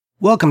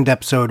Welcome to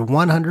episode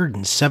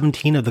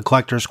 117 of the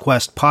Collector's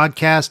Quest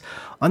podcast.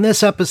 On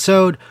this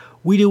episode,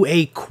 we do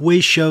a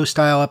quiz show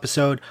style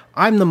episode.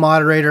 I'm the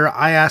moderator.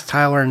 I ask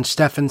Tyler and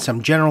Stephan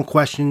some general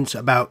questions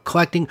about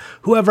collecting.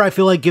 Whoever I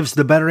feel like gives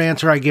the better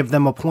answer, I give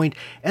them a point,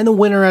 and the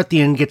winner at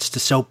the end gets to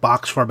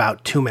soapbox for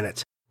about 2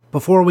 minutes.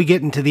 Before we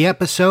get into the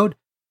episode,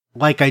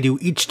 like I do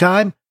each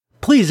time,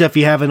 please, if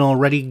you haven't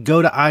already,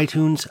 go to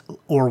iTunes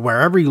or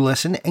wherever you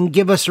listen and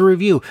give us a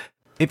review.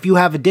 If you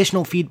have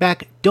additional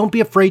feedback, don't be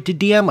afraid to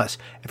DM us.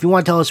 If you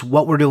want to tell us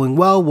what we're doing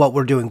well, what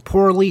we're doing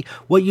poorly,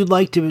 what you'd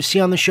like to see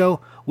on the show,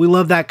 we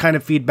love that kind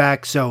of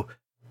feedback, so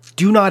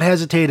do not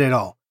hesitate at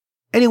all.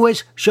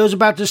 Anyways, show's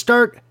about to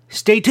start.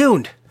 Stay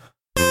tuned.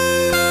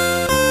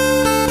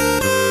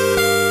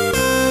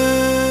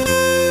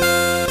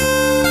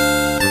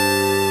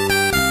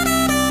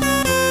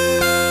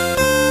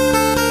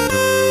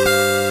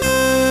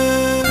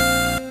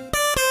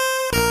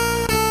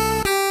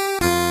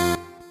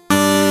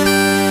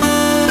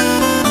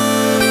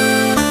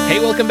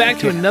 Welcome back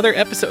to another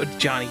episode,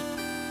 Johnny.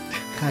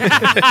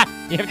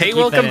 Hey,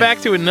 welcome back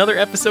to another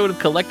episode of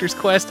Collector's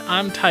Quest.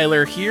 I'm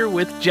Tyler, here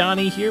with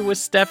Johnny, here with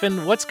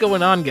Stephan. What's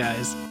going on,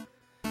 guys?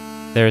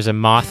 There's a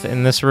moth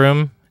in this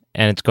room,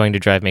 and it's going to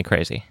drive me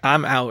crazy.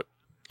 I'm out.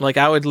 Like,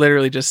 I would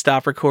literally just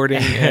stop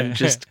recording and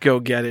just go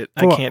get it.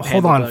 I can't handle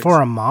Hold on, bugs.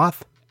 For a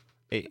moth?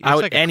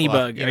 Like any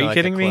bug. Are you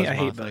kidding me? I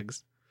hate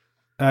bugs.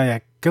 Oh, yeah.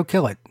 Go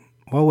kill it.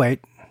 We'll wait.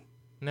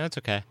 No, it's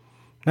okay.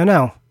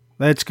 No.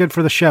 It's good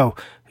for the show.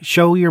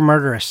 Show your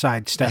murderous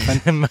side,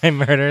 Stephan. My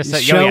murderous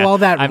side? Show all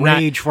that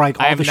rage for like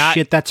all the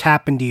shit that's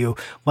happened to you,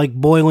 like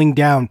boiling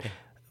down.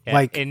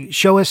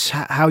 Show us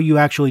how you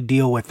actually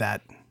deal with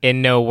that.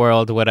 In no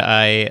world would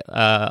I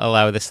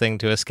allow this thing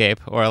to escape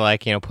or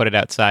put it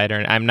outside.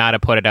 Or I'm not a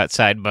put it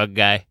outside bug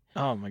guy.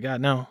 Oh my god,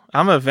 no.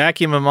 I'm a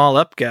vacuum them all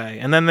up guy.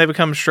 And then they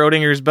become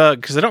Schrodinger's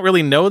bug because I don't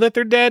really know that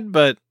they're dead,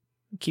 but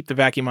keep the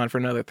vacuum on for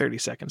another 30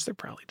 seconds. They're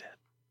probably dead.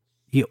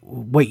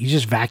 Wait, you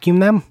just vacuum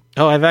them?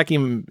 Oh, I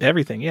vacuum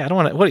everything. Yeah, I don't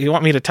want to. What, you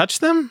want me to touch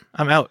them?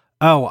 I'm out.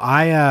 Oh,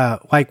 I,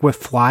 like with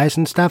flies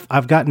and stuff,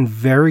 I've gotten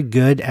very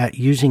good at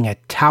using a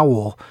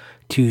towel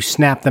to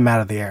snap them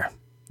out of the air.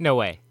 No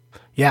way.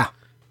 Yeah.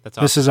 That's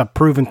awesome. This is a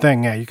proven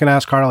thing. Yeah, you can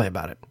ask Harley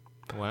about it.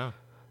 Wow.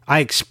 I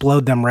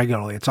explode them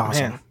regularly. It's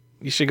awesome. Man,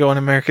 you should go on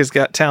America's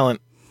Got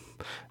Talent.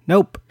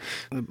 Nope.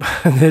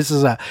 This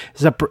is a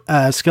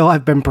skill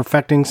I've been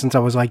perfecting since I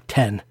was like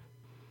 10.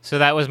 So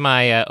that was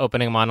my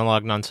opening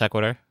monologue non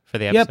sequitur for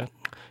the episode.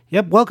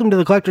 Yep. Welcome to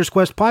the Collector's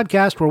Quest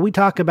podcast, where we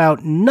talk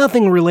about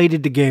nothing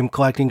related to game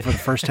collecting for the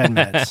first 10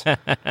 minutes.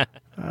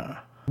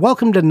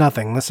 Welcome to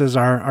nothing. This is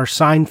our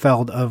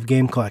Seinfeld of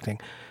game collecting.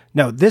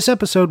 No, this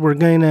episode we're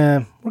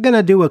gonna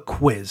do a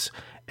quiz,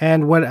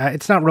 and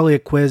it's not really a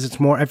quiz. It's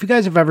more, if you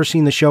guys have ever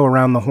seen the show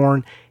Around the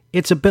Horn,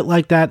 it's a bit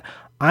like that.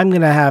 I'm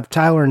gonna have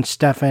Tyler and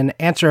Stephan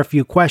answer a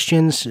few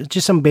questions,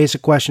 just some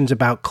basic questions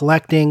about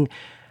collecting.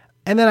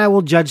 And then I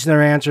will judge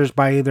their answers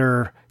by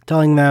either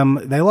telling them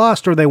they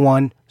lost or they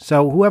won.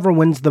 So whoever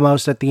wins the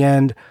most at the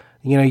end,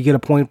 you get a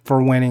point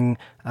for winning.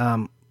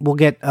 We'll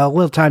get a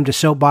little time to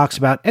soapbox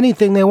about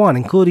anything they want,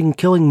 including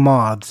killing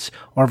moths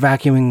or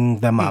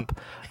vacuuming them up,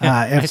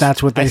 if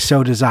that's what they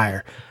so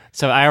desire.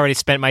 So I already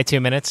spent my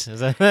 2 minutes?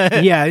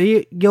 Yeah,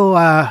 you'll,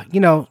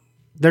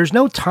 there's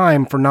no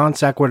time for non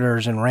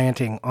sequiturs and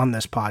ranting on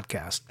this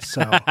podcast.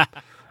 So...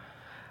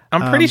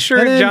 I'm pretty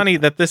sure, Johnny,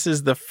 that this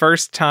is the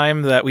first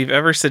time that we've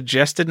ever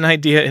suggested an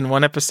idea in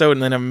one episode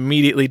and then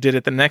immediately did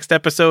it the next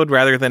episode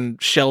rather than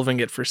shelving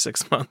it for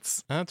 6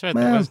 months. Oh, that's right.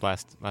 That was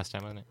last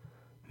time, wasn't it?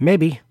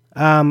 Maybe.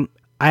 I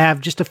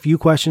have just a few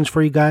questions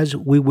for you guys.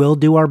 We will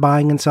do our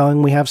buying and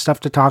selling. We have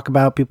stuff to talk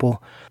about. We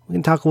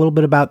can talk a little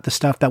bit about the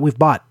stuff that we've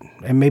bought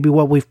and maybe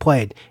what we've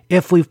played,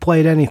 if we've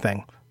played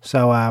anything.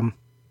 So,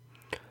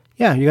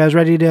 yeah, you guys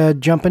ready to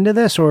jump into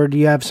this, or do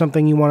you have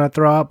something you want to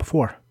throw out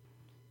before?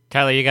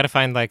 Tyler, you got to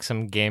find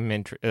some game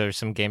intro or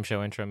some game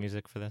show intro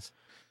music for this.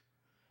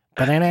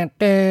 Let's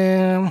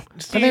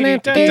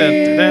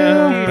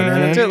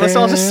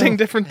all just sing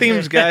different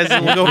themes, guys,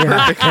 and we'll go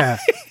perfect.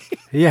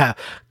 Yeah,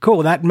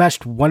 cool. That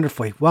meshed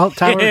wonderfully. Well,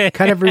 Tyler,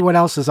 cut everyone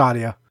else's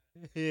audio.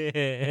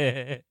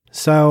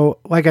 So,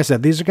 like I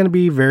said, these are going to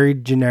be very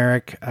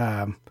generic.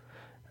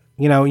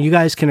 You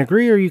guys can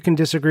agree or you can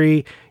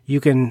disagree. You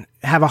can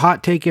have a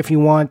hot take if you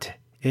want.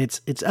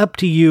 It's up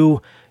to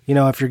you.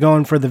 If you're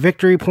going for the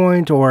victory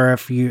point or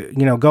if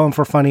going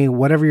for funny,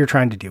 whatever you're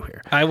trying to do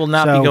here. I will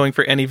not be going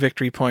for any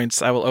victory points.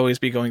 I will always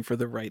be going for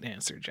the right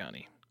answer,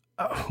 Johnny.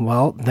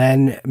 Well,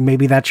 then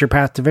maybe that's your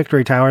path to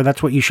victory, Tyler.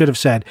 That's what you should have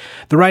said.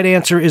 The right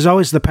answer is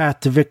always the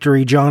path to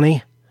victory,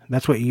 Johnny.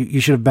 That's what you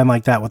should have been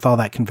like that with all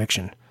that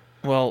conviction.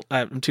 Well,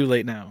 I'm too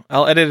late now.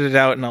 I'll edit it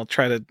out and I'll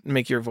try to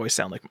make your voice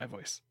sound like my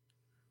voice.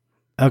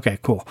 Okay,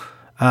 cool.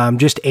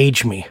 Just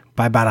age me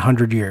by about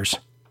 100 years.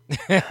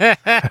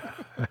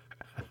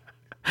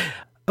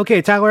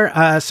 Okay,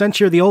 Tyler, since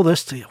you're the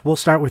oldest, we'll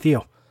start with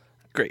you.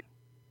 Great.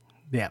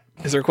 Yeah.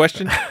 Is there a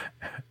question?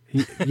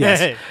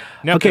 Yes.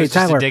 No, okay,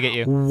 Tyler, dig at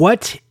you.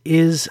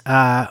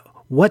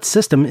 what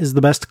system is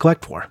the best to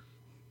collect for?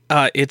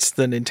 It's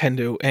the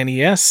Nintendo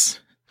NES,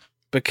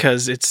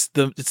 because it's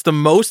the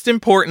most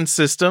important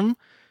system.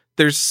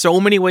 There's so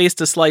many ways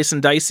to slice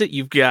and dice it.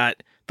 You've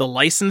got the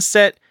licensed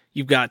set,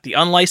 you've got the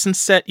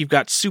unlicensed set, you've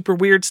got super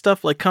weird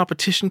stuff like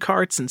competition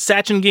carts and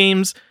Sachin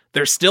games.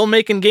 They're still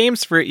making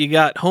games for it. You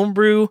got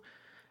homebrew,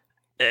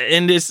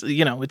 and it's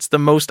the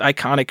most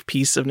iconic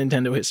piece of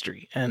Nintendo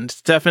history. And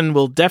Stephan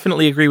will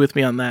definitely agree with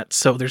me on that.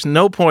 So there's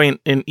no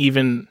point in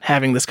even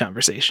having this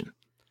conversation.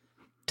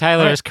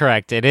 Tyler is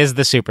correct. It is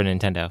the Super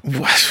Nintendo.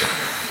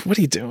 What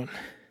are you doing?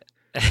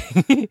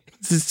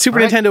 It's the Super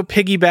Nintendo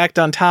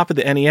piggybacked on top of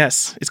the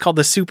NES. It's called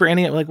the Super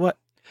NES. Like what?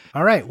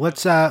 All right,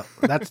 let's.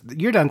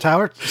 You're done,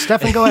 Tyler.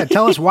 Stephan, go ahead.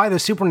 Tell us why the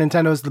Super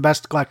Nintendo is the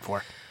best to collect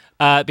for.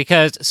 I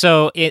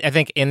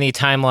think in the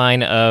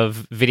timeline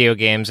of video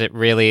games, the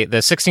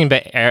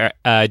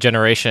 16-bit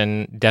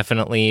generation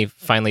definitely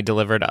finally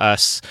delivered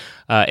us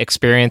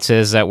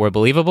experiences that were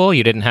believable.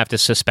 You didn't have to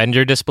suspend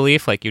your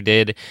disbelief like you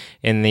did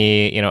in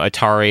the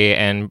Atari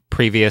and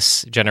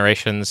previous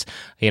generations.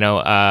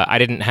 I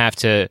didn't have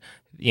to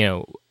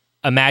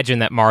imagine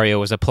that Mario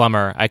was a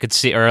plumber. I could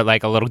see, or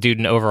like a little dude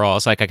in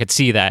overalls. Like I could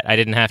see that. I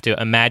didn't have to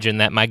imagine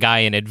that my guy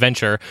in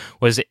Adventure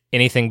was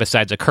anything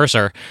besides a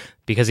cursor,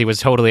 because he was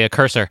totally a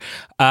cursor.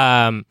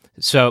 But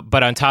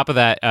on top of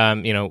that,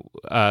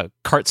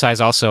 cart size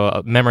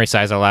also, memory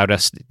size allowed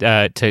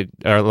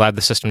allowed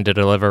the system to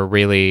deliver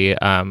really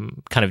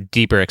kind of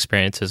deeper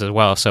experiences as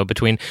well. So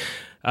between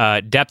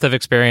depth of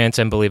experience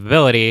and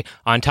believability,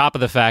 on top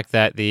of the fact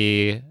that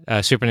the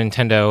Super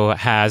Nintendo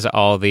has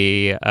all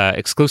the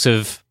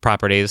exclusive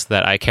properties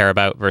that I care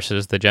about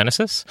versus the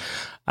Genesis,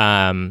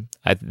 the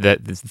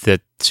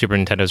Super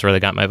Nintendo's really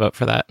got my vote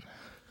for that.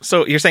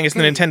 So you're saying it's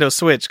the Nintendo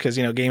Switch because,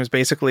 games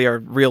basically are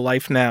real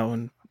life now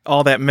and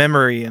all that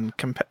memory and...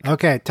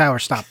 Okay, Tyler,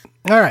 stop.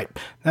 All right.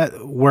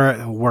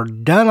 We're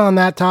done on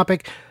that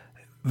topic.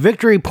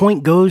 Victory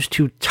point goes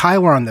to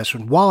Tyler on this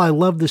one. While I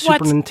love the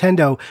Super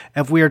Nintendo,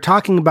 if we are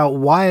talking about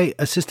why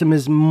a system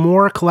is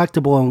more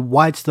collectible and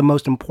why it's the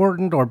most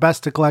important or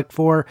best to collect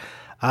for,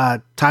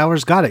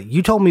 Tyler's got it.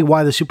 You told me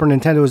why the Super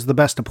Nintendo is the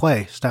best to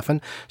play,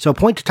 Stephan. So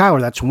point to Tyler.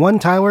 That's 1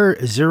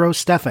 Tyler, 0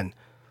 Stephan.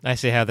 I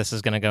see how this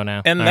is going to go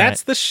now. And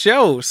that's the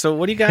show. So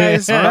what do you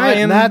guys All right,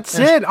 and that's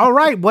it. All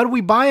right. What are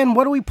we buying?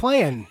 What are we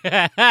playing?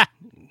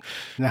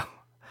 No.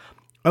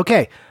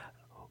 Okay.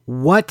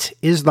 What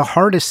is the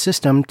hardest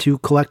system to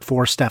collect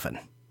for, Stephan?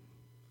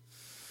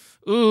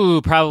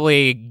 Ooh,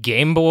 probably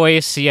Game Boy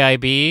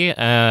CIB.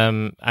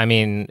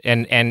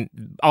 And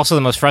also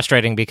the most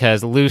frustrating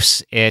because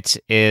loose, it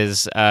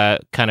is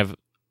kind of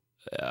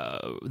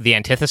the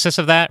antithesis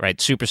of that, right?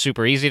 Super,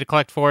 super easy to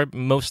collect for,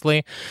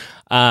 mostly.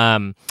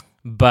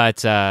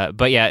 But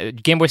yeah,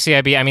 Game Boy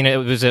CIB, it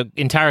was an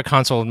entire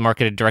console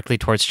marketed directly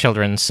towards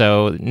children,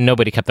 so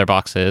nobody kept their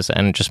boxes,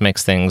 and it just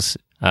makes things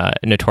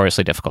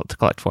notoriously difficult to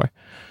collect for.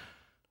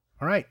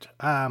 All right.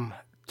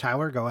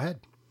 Tyler, go ahead.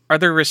 Are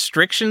there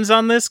restrictions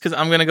on this? Because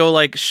I'm going to go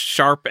like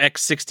Sharp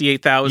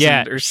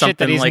X68000 or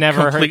something like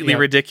completely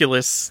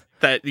ridiculous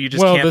that you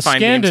just can't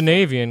find. The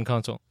Scandinavian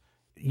console.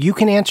 You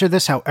can answer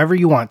this however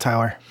you want,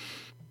 Tyler.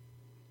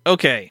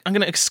 Okay, I'm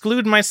going to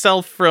exclude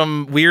myself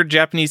from weird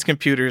Japanese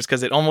computers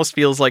because it almost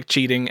feels like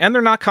cheating, and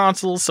they're not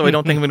consoles, so I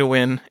don't think I'm going to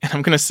win. And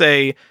I'm going to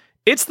say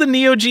it's the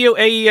Neo Geo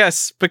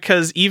AES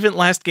because even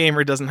Last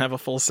Gamer doesn't have a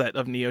full set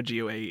of Neo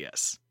Geo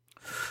AES.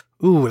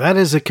 Ooh, that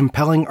is a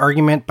compelling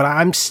argument, but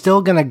I'm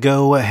still going to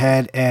go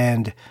ahead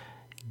and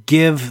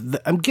give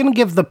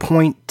the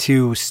point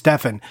to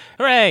Stephan.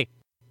 Hooray!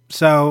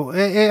 So,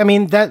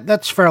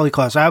 that's fairly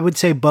close. I would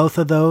say both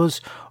of those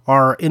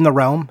are in the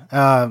realm.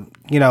 And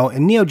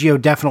Neo Geo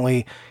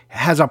definitely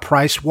has a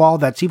price wall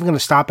that's even going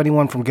to stop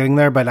anyone from getting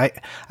there, but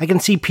I can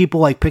see people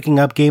like picking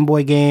up Game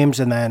Boy games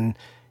and then,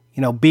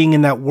 being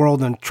in that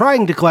world and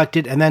trying to collect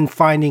it and then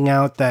finding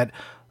out that,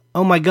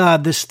 oh my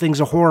God, this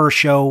thing's a horror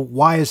show.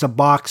 Why is a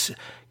box,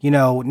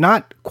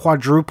 not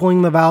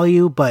quadrupling the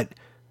value, but,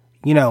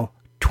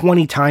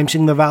 20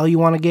 timesing the value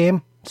on a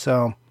game?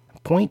 So,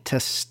 point to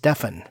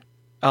Stephan.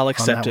 I'll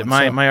accept it.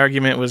 My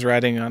argument was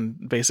riding on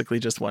basically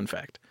just one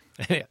fact.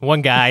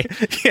 One guy.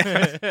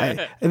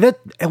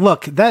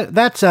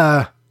 That's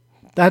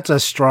a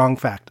strong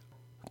fact.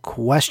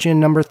 Question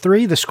number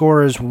 3. The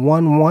score is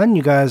 1-1.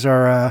 You guys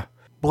are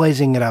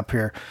blazing it up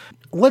here.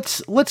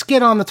 Let's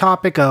get on the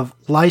topic of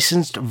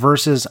licensed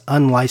versus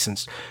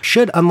unlicensed.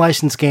 Should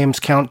unlicensed games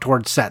count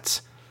towards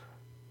sets?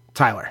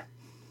 Tyler.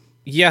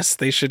 Yes,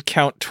 they should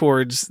count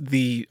towards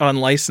the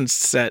unlicensed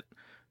set,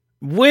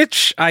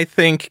 which I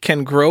think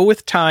can grow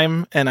with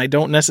time, and I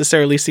don't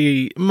necessarily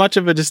see much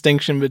of a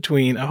distinction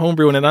between a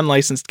homebrew and an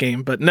unlicensed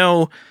game, but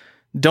no,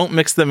 don't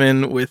mix them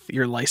in with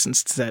your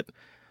licensed set,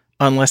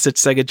 unless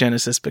it's Sega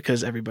Genesis,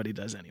 because everybody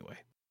does anyway.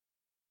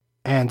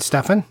 And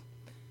Stephan?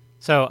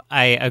 So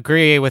I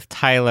agree with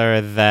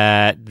Tyler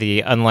that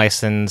the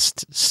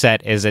unlicensed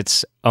set is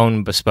its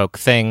own bespoke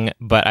thing,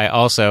 but I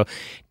also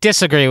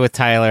disagree with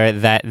Tyler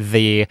that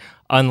the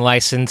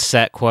unlicensed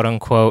set, quote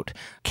unquote,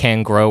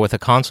 can grow with a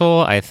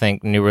console. I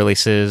think new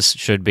releases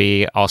should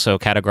be also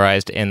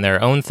categorized in their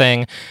own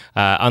thing.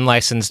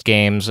 Unlicensed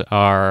games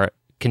are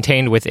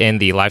contained within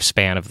the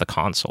lifespan of the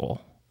console.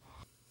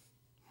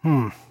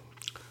 I'm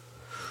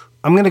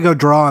going to go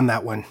draw on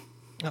that one.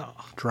 Oh.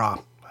 Draw.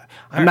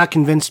 I'm not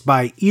convinced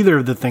by either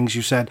of the things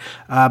you said,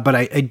 but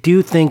I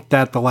do think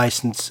that the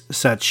license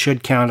sets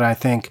should count. I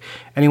think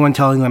anyone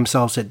telling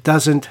themselves it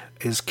doesn't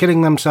is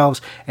kidding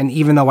themselves. And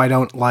even though I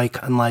don't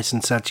like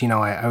unlicensed sets,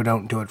 I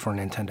don't do it for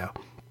Nintendo.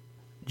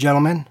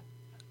 Gentlemen,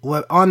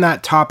 on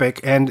that topic,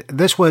 and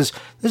this is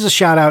a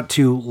shout out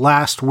to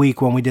last week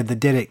when we did the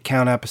Did It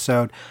Count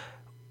episode.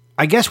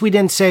 I guess we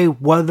didn't say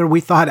whether we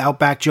thought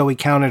Outback Joey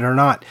counted or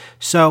not.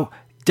 So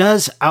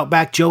does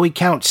Outback Joey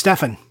count,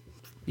 Stephan?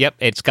 Yep,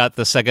 it's got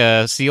the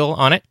Sega seal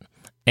on it,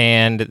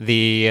 and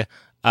the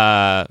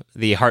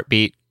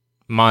heartbeat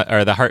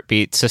the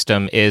heartbeat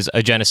system is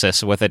a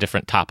Genesis with a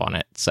different top on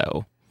it.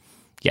 So,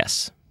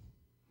 yes.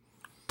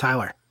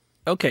 Tyler.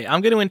 Okay,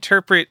 I'm going to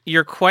interpret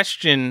your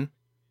question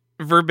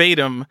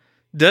verbatim.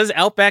 Does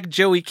Outback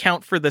Joey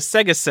count for the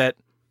Sega set?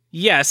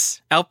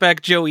 Yes,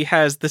 Outback Joey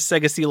has the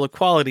Sega seal of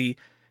quality.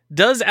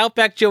 Does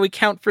Outback Joey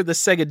count for the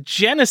Sega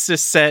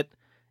Genesis set?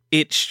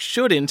 It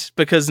shouldn't,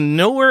 because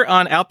nowhere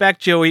on Outback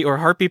Joey or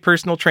Heartbeat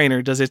Personal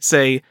Trainer does it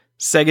say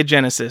Sega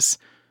Genesis.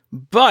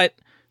 But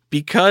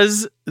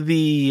because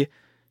the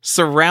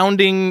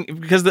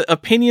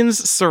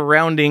opinions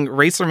surrounding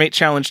RacerMate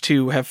Challenge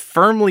 2 have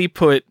firmly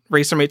put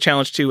RacerMate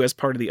Challenge 2 as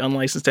part of the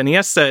unlicensed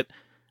NES set,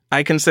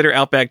 I consider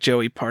Outback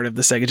Joey part of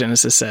the Sega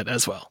Genesis set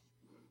as well,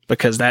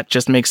 because that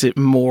just makes it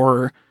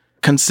more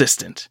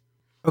consistent.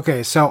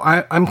 Okay, so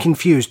I'm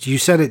confused. You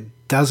said it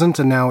doesn't,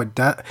 and now it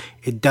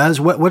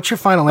does. What's your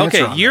final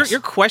answer? Okay, your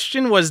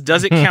question was,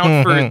 does it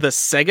count for the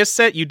Sega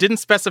set? You didn't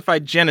specify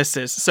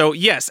Genesis, so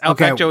yes,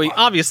 Outback Joey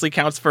obviously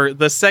counts for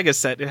the Sega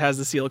set. It has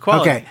the seal of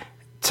quality. Okay,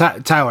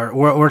 Tyler,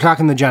 we're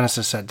talking the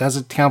Genesis set. Does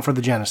it count for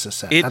the Genesis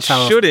set? It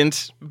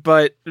shouldn't,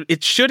 but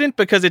it shouldn't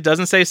because it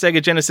doesn't say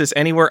Sega Genesis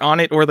anywhere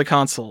on it or the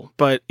console.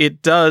 But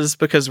it does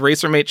because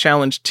RacerMate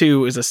Challenge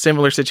 2 is a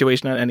similar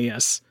situation on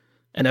NES,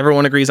 and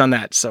everyone agrees on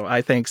that. So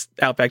I think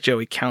Outback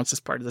Joey counts as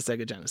part of the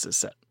Sega Genesis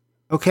set.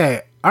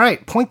 Okay, all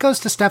right. Point goes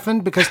to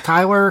Stephan because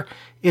Tyler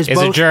is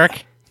both a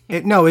jerk.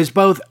 Is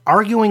both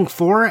arguing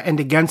for and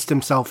against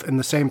himself in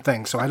the same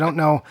thing. So I don't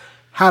know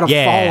how to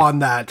fall on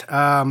that.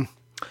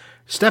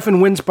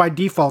 Stephan wins by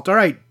default. All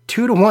right,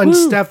 2-1,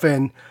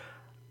 Stephan.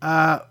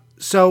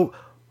 So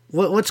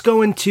let's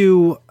go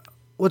into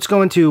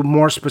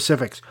more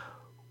specifics.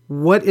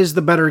 What is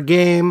the better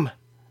game,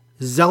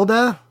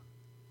 Zelda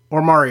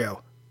or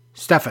Mario?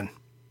 Stephan.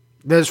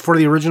 This is for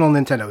the original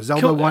Nintendo.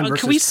 Zelda 1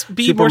 versus Can we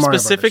be Super more Mario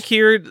specific Brothers.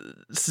 here?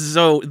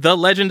 So, The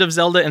Legend of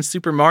Zelda and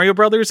Super Mario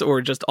Brothers,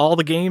 or just all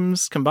the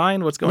games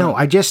combined? What's going on? No,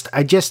 I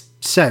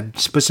just said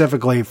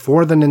specifically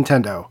for the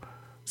Nintendo.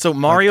 So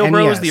Mario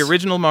Bros, the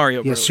original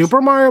Mario Bros. Yeah,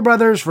 Super Mario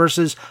Brothers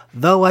versus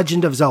The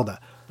Legend of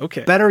Zelda.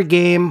 Okay. Better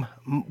game,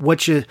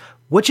 which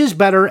is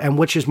better and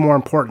which is more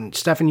important?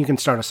 Stephan, you can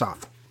start us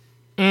off.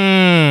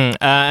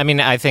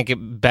 I think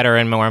better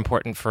and more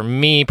important for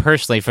me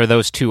personally for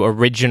those two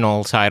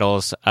original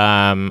titles,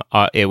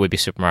 it would be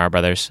Super Mario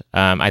Brothers.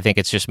 I think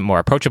it's just more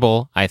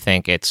approachable. I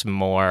think it's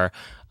more,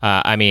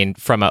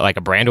 from a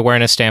brand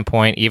awareness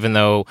standpoint, even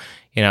though,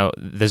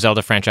 the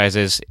Zelda franchise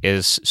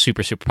is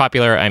super, super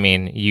popular.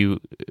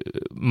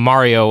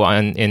 Mario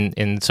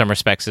in some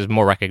respects is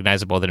more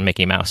recognizable than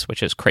Mickey Mouse,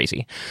 which is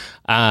crazy.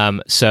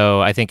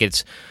 So I think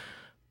it's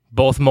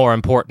both more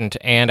important,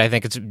 and I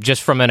think it's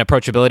just from an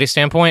approachability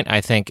standpoint,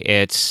 I think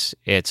it's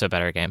a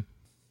better game.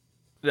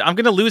 I'm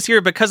going to lose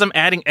here because I'm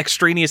adding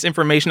extraneous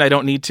information I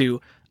don't need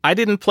to. I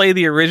didn't play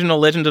the original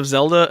Legend of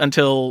Zelda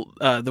until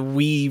the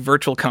Wii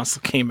Virtual Console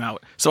came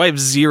out, so I have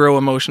zero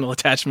emotional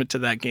attachment to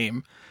that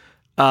game.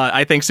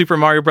 I think Super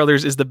Mario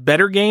Brothers is the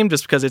better game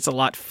just because it's a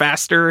lot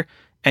faster,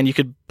 and you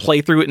could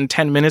play through it in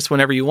 10 minutes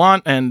whenever you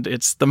want, and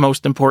it's the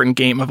most important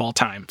game of all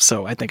time,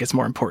 so I think it's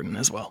more important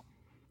as well.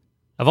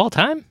 Of all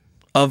time?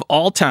 Of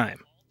all time.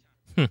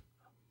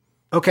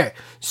 Okay,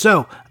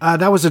 so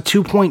that was a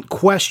 2-point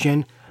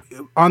question.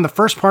 On the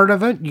first part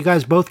of it, you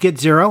guys both get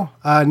 0.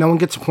 No one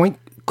gets a point.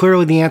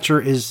 Clearly the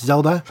answer is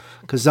Zelda,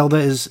 because Zelda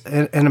is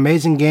an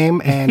amazing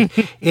game, and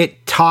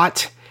it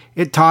taught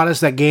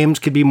us that games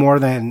could be more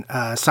than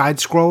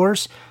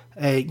side-scrollers.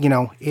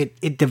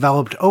 It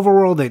developed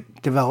overworld,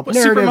 it developed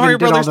narrative. Super Mario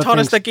Brothers taught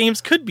things. us that games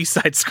could be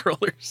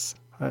side-scrollers.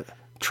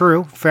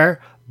 True,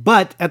 fair.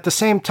 But at the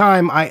same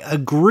time, I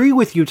agree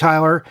with you,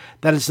 Tyler,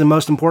 that it's the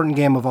most important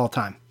game of all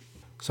time.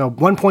 So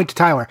 1 point to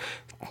Tyler.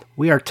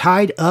 We are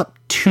tied up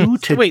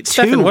 2-2. Wait,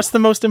 Stephan, what's the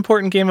most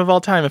important game of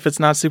all time if it's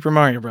not Super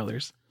Mario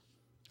Brothers?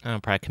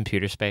 Probably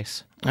Computer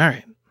Space. All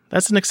right.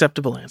 That's an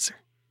acceptable answer.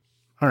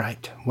 All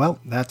right. Well,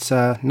 that's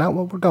not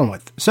what we're going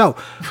with. So,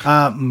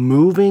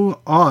 moving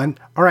on.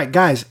 All right,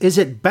 guys, is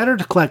it better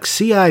to collect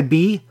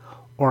CIB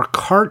or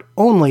cart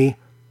only,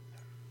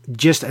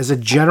 just as a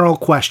general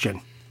question?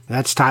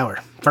 That's Tyler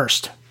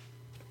first.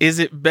 Is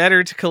it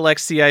better to collect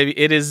CIB?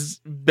 It is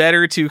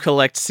better to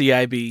collect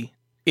CIB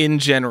in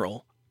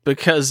general,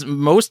 because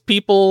most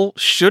people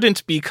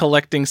shouldn't be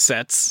collecting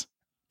sets.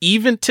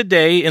 Even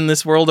today, in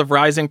this world of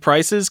rising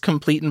prices,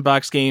 complete in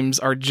box games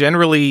are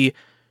generally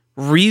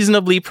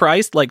reasonably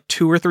priced, like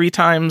 2 or 3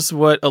 times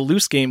what a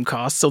loose game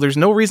costs. So there's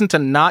no reason to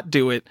not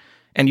do it.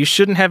 And you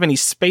shouldn't have any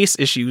space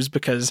issues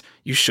because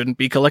you shouldn't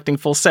be collecting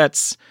full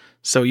sets.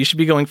 So you should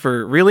be going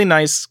for really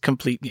nice,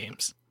 complete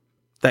games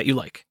that you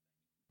like.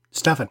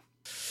 Stephan.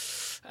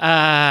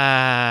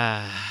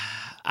 I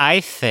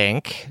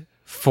think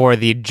for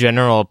the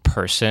general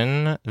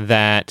person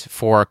that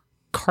for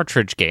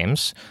cartridge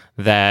games,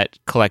 that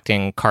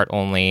collecting cart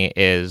only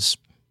is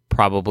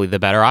probably the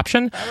better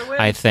option.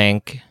 I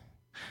think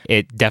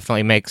it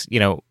definitely makes,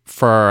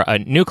 for a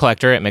new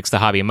collector, it makes the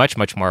hobby much,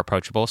 much more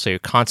approachable. So you're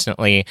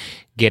constantly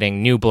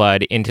getting new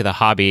blood into the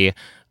hobby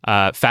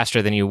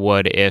faster than you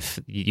would if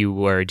you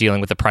were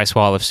dealing with the price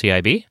wall of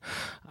CIB.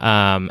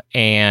 I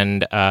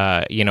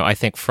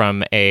think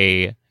from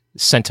a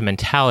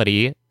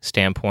sentimentality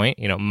standpoint,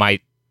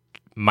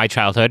 my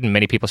childhood and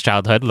many people's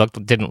childhood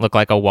didn't look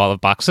like a wall of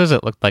boxes.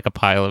 It looked like a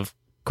pile of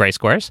gray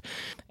squares.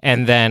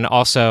 And then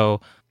also,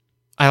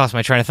 I lost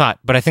my train of thought,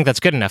 but I think that's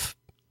good enough.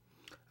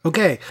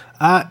 Okay.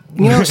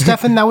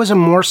 Stephan, that was a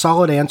more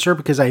solid answer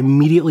because I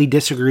immediately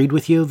disagreed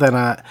with you than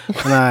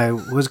I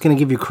was going to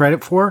give you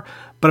credit for.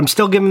 But I'm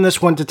still giving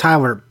this one to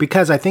Tyler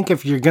because I think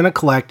if you're going to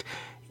collect,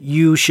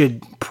 you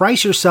should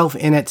price yourself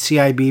in at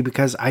CIB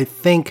because I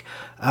think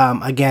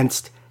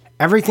against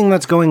everything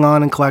that's going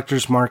on in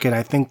collector's market,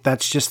 I think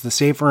that's just the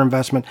safer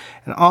investment.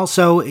 And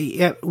also,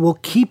 it will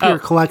keep your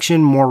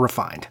collection more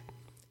refined.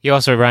 You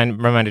also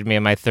reminded me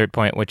of my third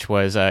point, which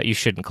was you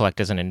shouldn't collect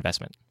as an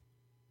investment.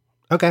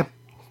 Okay.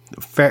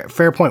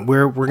 Fair point.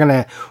 We're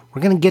gonna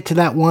get to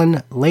that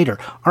one later.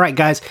 All right,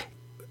 guys.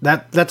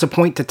 That's a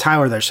point to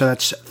Tyler there. So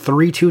that's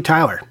 3-2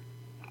 Tyler.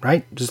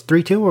 Right? Just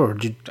 3-2 or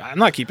I'm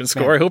not keeping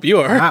score. I hope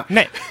you are.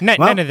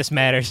 None of this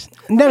matters.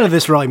 None of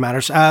this really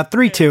matters.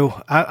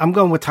 3-2. I'm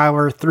going with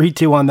Tyler.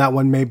 3-2 on that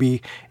one.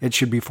 Maybe it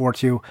should be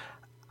 4-2.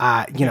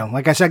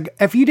 Like I said,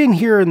 if you didn't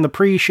hear in the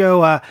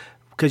pre-show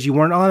because you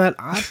weren't on it,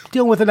 I'm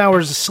dealing with an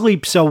hour's of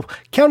sleep. So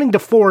counting to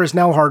 4 is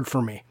now hard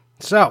for me.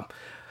 So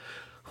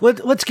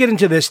let's get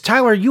into this.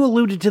 Tyler, you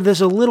alluded to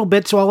this a little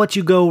bit, so I'll let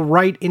you go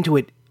right into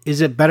it.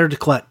 Is it better to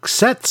collect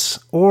sets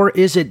or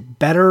is it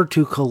better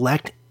to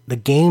collect the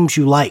games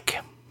you like?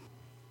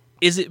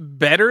 Is it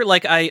better?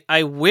 Like,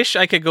 I wish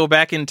I could go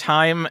back in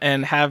time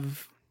and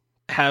have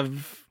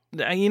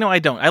I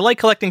don't. I like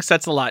collecting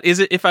sets a lot.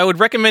 If I would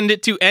recommend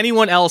it to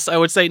anyone else, I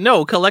would say,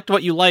 no, collect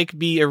what you like,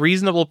 be a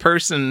reasonable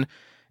person,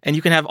 and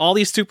you can have all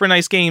these super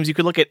nice games. You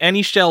could look at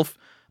any shelf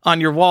on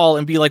your wall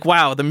and be like,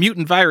 wow, the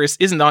mutant virus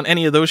isn't on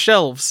any of those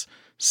shelves.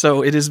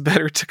 So it is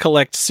better to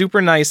collect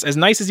super nice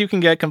as you can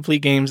get,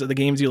 complete games of the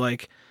games you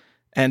like.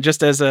 And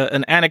just as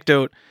an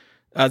anecdote,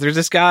 there's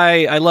this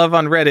guy I love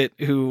on Reddit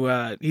who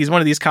he's one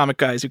of these comic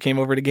guys who came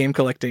over to game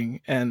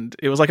collecting, and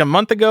it was like a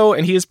month ago,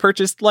 and he has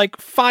purchased like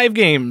 5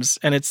 games,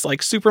 and it's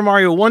like Super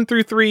Mario 1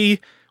 through 3,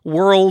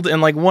 World,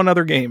 and like one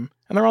other game,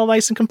 and they're all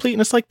nice and complete.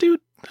 And it's like,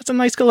 dude, that's a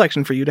nice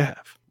collection for you to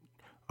have.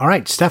 All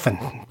right, Stephan,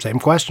 same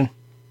question.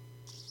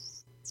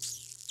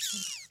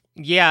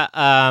 Yeah,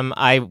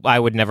 I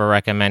would never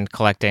recommend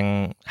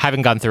collecting.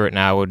 Having gone through it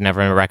now, I would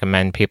never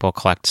recommend people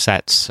collect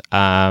sets.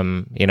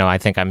 I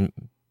think I'm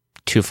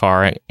too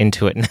far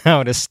into it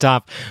now to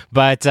stop.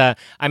 But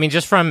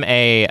just from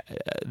the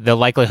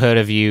likelihood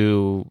of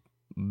you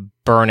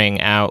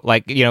burning out,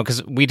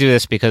 because we do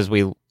this because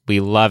we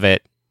love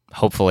it,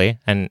 hopefully,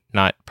 and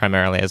not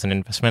primarily as an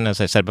investment,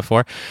 as I said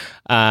before.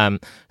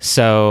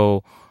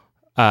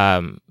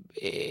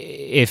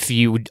 If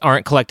you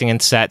aren't collecting in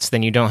sets,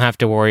 then you don't have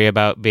to worry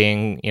about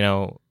being,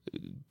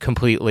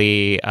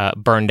 completely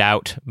burned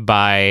out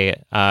by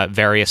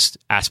various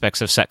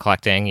aspects of set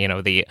collecting,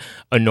 the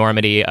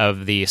enormity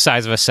of the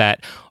size of a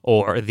set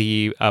or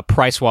the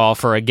price wall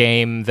for a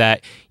game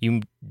that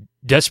you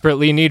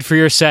desperately need for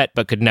your set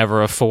but could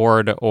never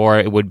afford, or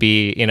it would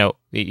be,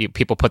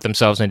 people put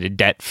themselves into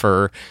debt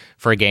for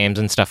games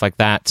and stuff like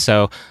that.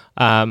 So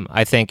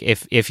I think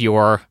if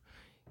you're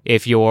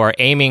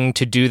aiming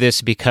to do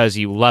this because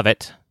you love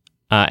it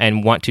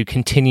and want to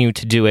continue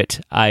to do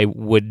it, I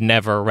would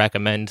never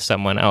recommend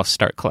someone else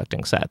start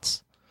collecting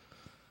sets.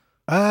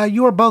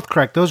 You are both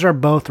correct. Those are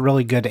both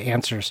really good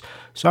answers.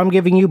 So I'm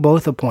giving you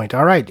both a point.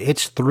 All right,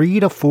 it's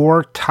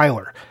 3-4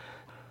 Tyler.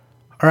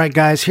 All right,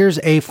 guys, here's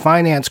a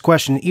finance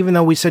question. Even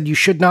though we said you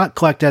should not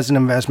collect as an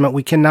investment,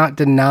 we cannot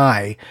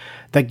deny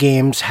that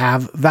games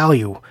have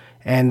value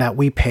and that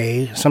we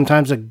pay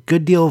sometimes a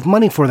good deal of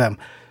money for them.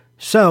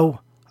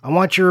 So I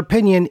want your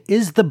opinion.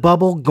 Is the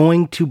bubble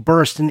going to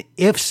burst? And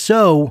if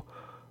so,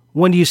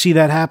 when do you see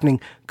that happening?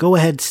 Go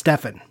ahead,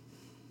 Stephan.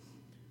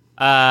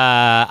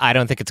 I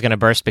don't think it's going to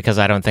burst because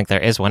I don't think there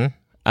is one.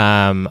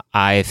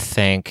 I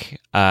think,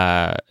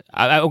 never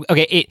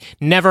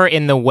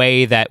in the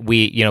way that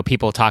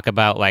people talk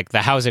about like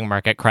the housing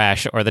market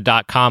crash or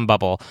the .com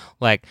bubble,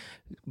 like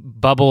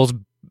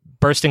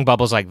bursting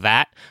bubbles like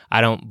that.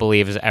 I don't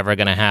believe is ever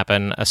going to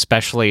happen,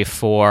 especially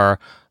for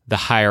the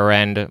higher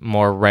end,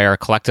 more rare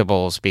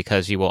collectibles,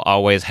 because you will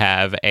always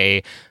have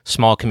a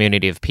small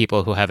community of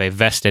people who have a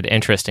vested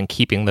interest in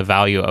keeping the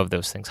value of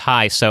those things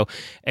high. So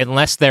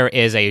unless there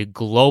is a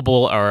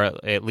global or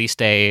at least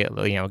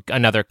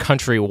another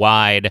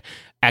countrywide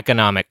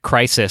economic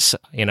crisis,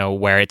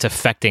 where it's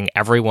affecting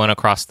everyone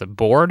across the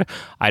board,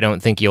 I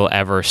don't think you'll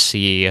ever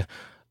see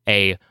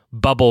a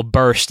bubble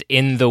burst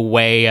in the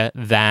way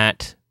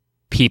that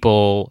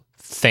people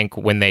think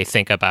when they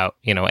think about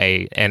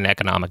an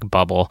economic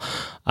bubble.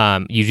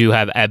 You do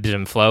have ebbs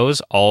and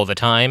flows all the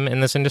time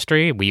in this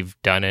industry. We've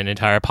done an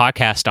entire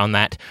podcast on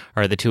that,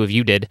 or the two of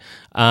you did,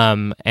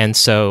 and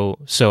so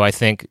I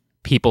think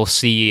people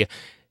see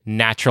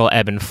natural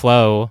ebb and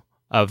flow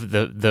of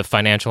the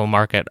financial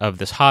market of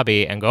this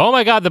hobby and go, oh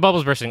my god, the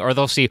bubble's bursting, or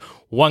they'll see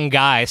one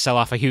guy sell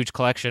off a huge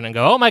collection and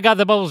go, oh my god,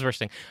 the bubble's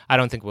bursting. I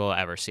don't think we'll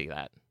ever see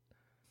that.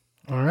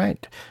 All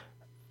right,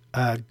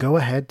 go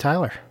ahead,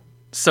 Tyler.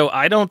 So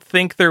I don't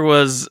think there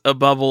was a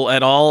bubble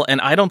at all, and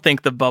I don't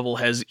think the bubble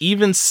has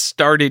even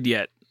started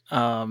yet.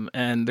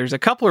 And there's a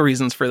couple of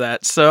reasons for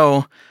that.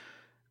 So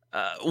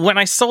when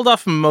I sold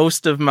off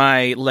most of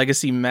my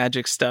legacy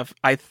Magic stuff,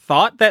 I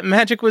thought that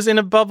Magic was in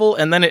a bubble,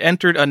 and then it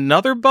entered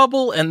another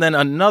bubble, and then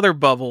another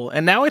bubble.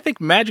 And now I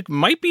think Magic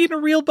might be in a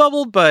real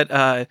bubble, but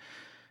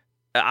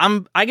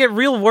I get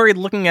real worried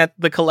looking at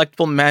the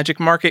collectible Magic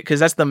market, because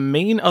that's the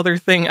main other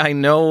thing I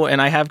know, and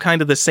I have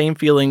kind of the same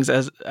feelings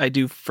as I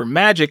do for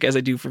Magic as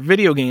I do for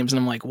video games, and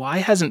I'm like, why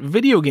hasn't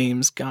video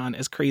games gone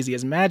as crazy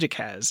as Magic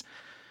has?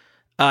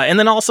 And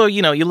then also,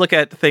 you look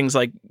at things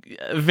like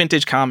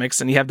vintage comics,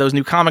 and you have those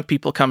new comic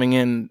people coming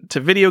in to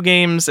video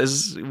games,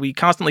 as we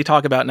constantly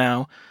talk about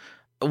now.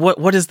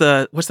 What's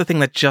the thing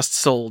that just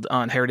sold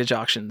on Heritage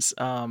Auctions?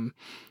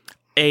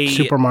 A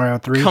Super Mario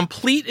 3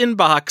 complete in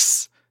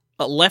box.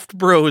 Left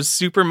Bros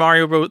Super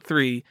Mario Bros.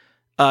 3,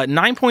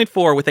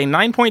 9.4 with a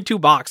 9.2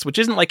 box, which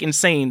isn't like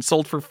insane,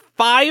 sold for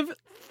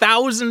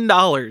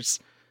 $5,000.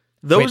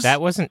 Wait,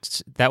 that wasn't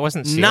sealed? That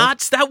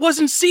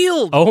wasn't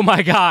sealed. Oh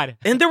my god!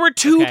 And there were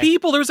two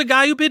people. There was a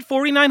guy who bid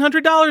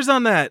 $4,900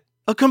 on that.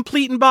 A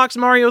complete in box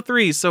Mario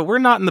 3. So we're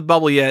not in the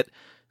bubble yet.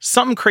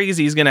 Something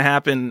crazy is going to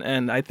happen,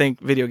 and I think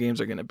video games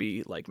are going to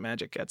be like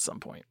Magic at some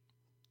point.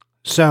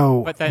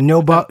 So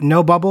no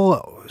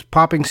bubble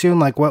popping soon.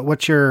 Like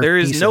what's your? There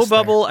is no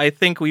bubble. I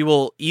think we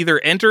will either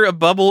enter a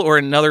bubble or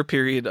another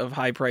period of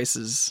high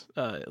prices.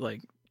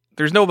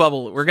 There's no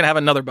bubble. We're gonna have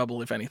another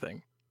bubble, if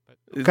anything.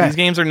 Okay. These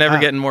games are never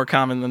getting more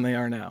common than they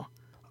are now.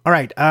 All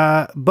right,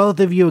 both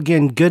of you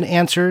again, good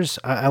answers.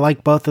 I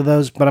like both of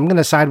those, but I'm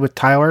gonna side with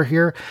Tyler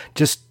here.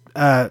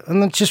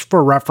 And that's just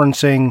for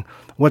referencing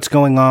what's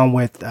going on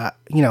with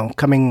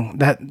coming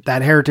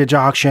that Heritage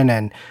Auction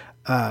and.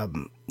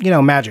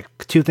 Magic.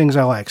 Two things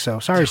I like. So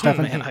sorry,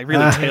 Stephan. Man, I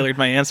really tailored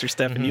my answer,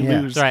 Stephan. You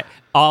lose. That's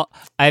right.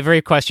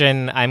 Every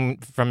question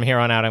from here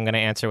on out, I'm going to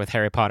answer with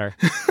Harry Potter.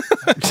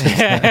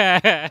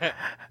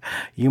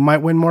 You might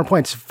win more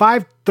points.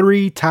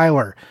 5-3,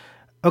 Tyler.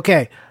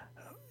 Okay.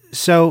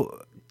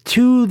 So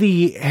to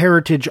the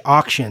Heritage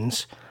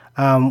Auctions,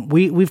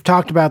 we've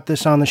talked about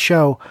this on the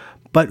show.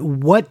 But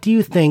what do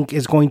you think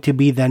is going to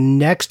be the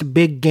next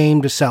big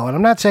game to sell? And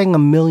I'm not saying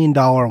 $1 million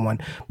one,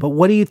 but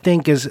what do you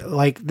think is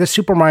like the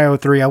Super Mario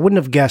 3? I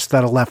wouldn't have guessed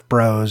that a Left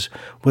Bros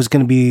was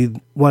going to be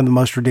one of the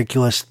most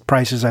ridiculous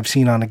prices I've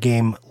seen on a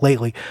game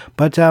lately.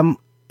 But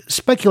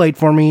speculate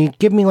for me.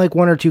 Give me like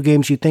one or two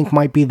games you think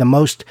might be the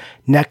most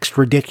next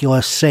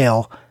ridiculous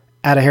sale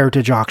at a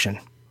Heritage Auction.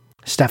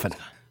 Stephan.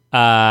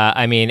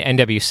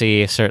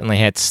 NWC certainly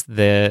hits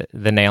the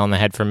nail on the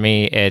head for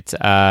me. It's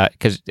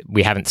because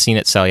we haven't seen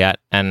it sell yet,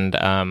 and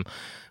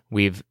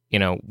we've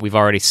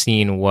already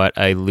seen what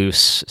a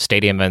loose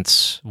stadium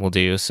events will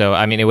do. So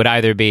it would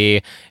either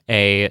be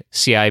a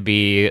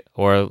CIB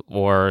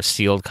or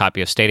sealed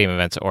copy of stadium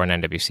events or an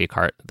NWC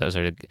cart. Those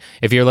are,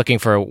 if you're looking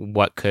for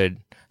what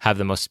could have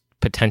the most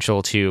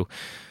potential to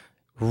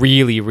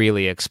really,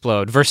 really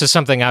explode versus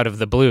something out of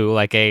the blue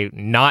like a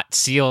not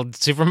sealed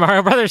Super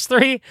Mario Brothers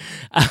 3,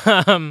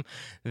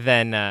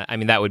 then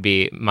that would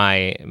be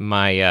my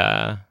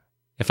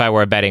if I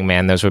were a betting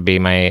man, those would be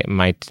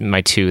my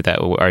two that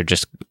are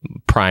just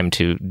primed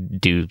to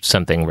do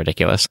something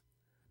ridiculous.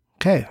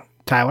 Okay,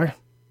 Tyler.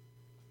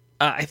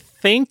 I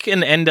think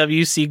an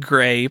NWC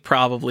Gray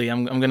probably.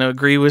 I'm going to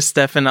agree with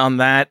Stephan on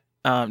that.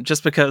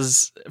 Just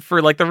because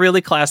for like the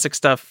really classic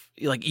stuff,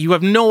 like you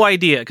have no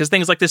idea, because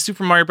things like this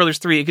Super Mario Brothers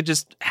 3, it could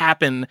just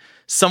happen.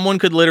 Someone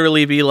could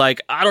literally be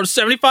like, I don't know,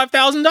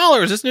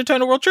 $75,000. It's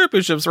Nintendo World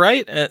Championships,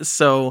 right?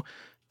 So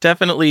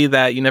definitely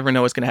that you never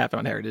know what's going to happen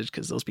on Heritage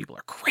because those people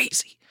are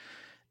crazy.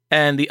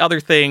 And the other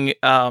thing,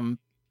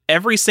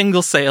 every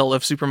single sale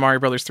of Super Mario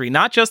Brothers 3,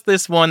 not just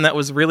this one that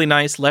was really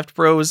nice, Left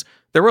Bros.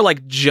 There were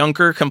like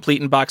junker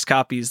complete in box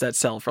copies that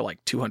sell for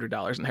like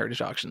 $200 in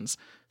heritage auctions.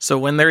 So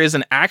when there is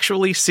an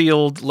actually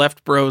sealed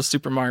Left Bros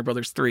Super Mario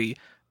Brothers 3,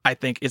 I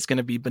think it's going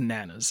to be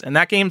bananas. And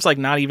that game's like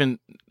not even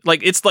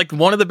like, it's like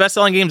one of the best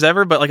selling games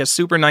ever, but like a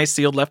super nice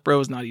sealed Left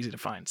Bros is not easy to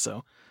find.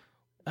 So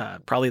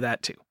probably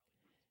that too.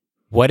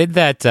 What did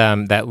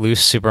that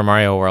loose Super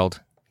Mario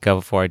World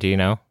go for? Do you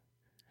know?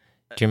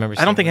 Do you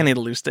remember? I don't think any of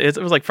the loose. It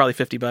was like probably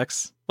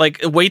 $50. Like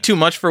way too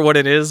much for what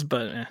it is,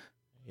 but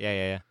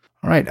Yeah.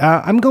 All right.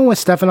 I'm going with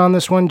Stephan on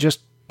this one.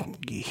 Just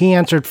he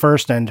answered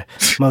first and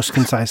most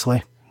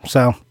concisely.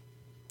 So,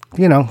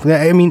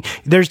 I mean,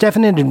 there's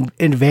definite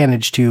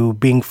advantage to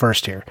being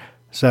first here.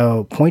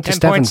 So point to 10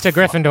 Stephan. points to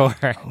Gryffindor.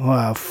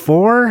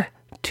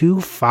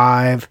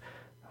 4-5.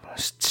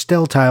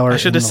 Still Tyler. I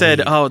should have said,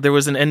 there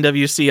was an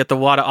NWC at the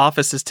WADA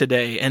offices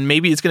today, and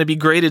maybe it's going to be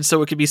graded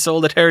so it could be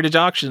sold at heritage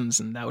auctions,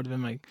 and that would have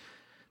been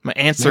my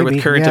answer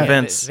with current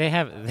events. They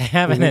have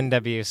an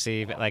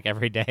NWC like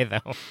every day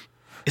though.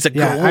 It's a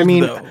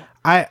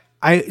gold, though.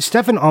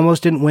 Stephan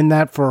almost didn't win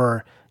that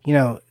for,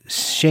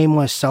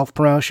 shameless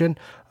self-promotion.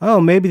 Oh,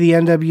 maybe the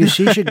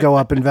NWC should go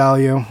up in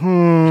value.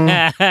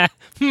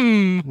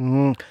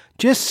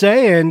 Just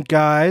saying,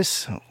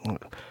 guys.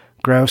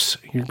 Gross.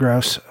 You're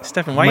gross.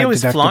 Stephan, why are you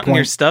always flaunting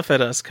your stuff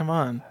at us? Come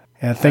on.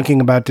 Yeah, thinking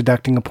about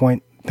deducting a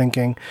point.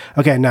 Okay,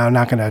 no, I'm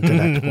not going to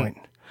deduct a point.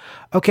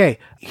 Okay,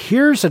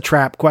 here's a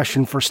trap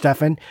question for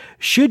Stephan.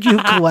 Should you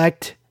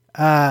collect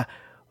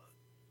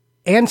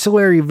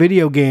ancillary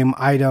video game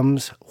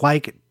items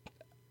like,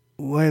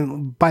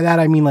 by that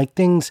I mean like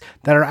things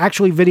that are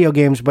actually video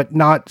games but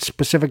not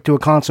specific to a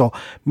console?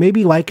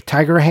 Maybe like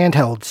Tiger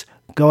handhelds.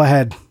 Go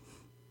ahead,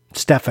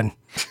 Stephan.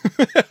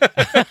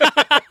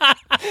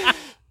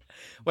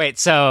 Wait,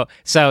 so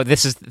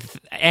this is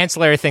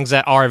ancillary things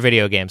that are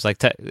video games,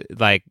 like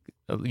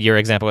your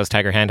example was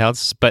Tiger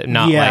handhelds, but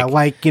not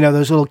like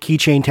those little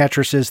keychain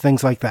Tetrises,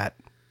 things like that.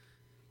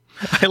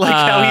 I like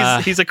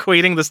how he's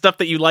equating the stuff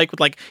that you like with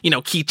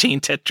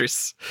keychain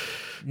Tetris.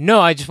 No,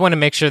 I just want to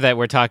make sure that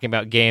we're talking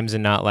about games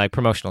and not like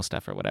promotional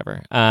stuff or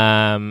whatever.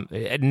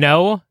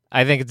 No,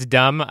 I think it's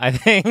dumb. I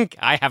think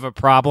I have a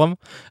problem.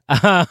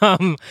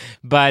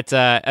 But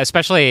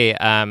especially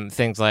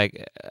things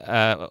like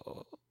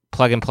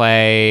plug and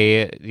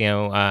play,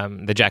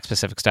 the Jack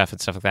specific stuff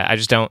and stuff like that. I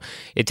just don't.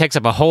 It takes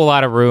up a whole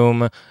lot of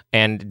room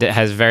and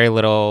has very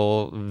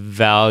little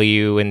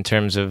value in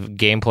terms of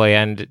gameplay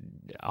and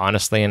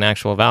honestly in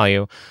actual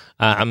value.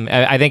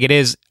 I think it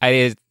is.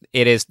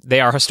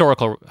 They are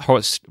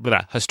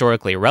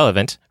historically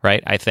relevant,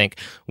 right? I think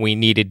we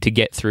needed to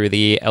get through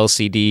the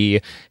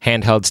LCD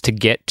handhelds to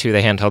get to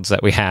the handhelds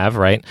that we have,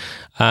 right?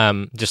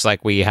 Just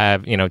like we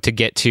have, to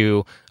get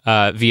to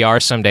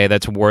VR someday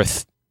that's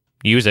worth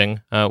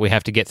using, we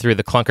have to get through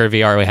the clunker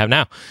VR we have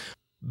now.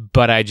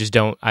 But I just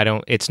don't.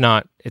 It's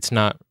not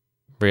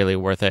really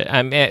worth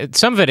it.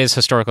 Some of it is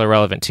historically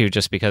relevant too,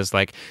 just because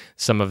like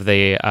some of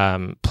the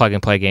plug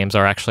and play games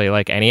are actually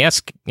like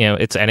NES.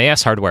 It's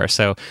NES hardware,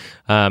 so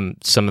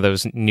some of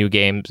those new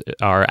games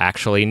are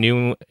actually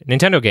new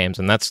Nintendo games,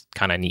 and that's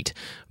kind of neat.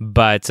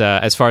 But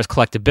as far as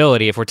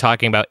collectability, if we're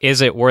talking about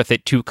is it worth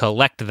it to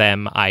collect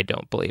them, I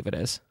don't believe it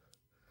is.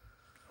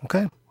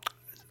 Okay,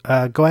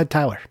 go ahead,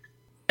 Tyler.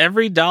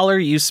 Every dollar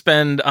you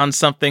spend on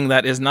something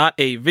that is not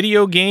a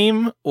video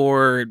game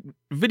or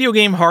video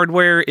game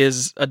hardware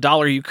is a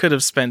dollar you could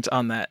have spent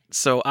on that.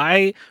 So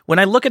when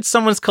I look at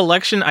someone's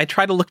collection, I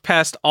try to look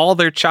past all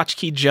their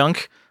tchotchke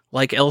junk,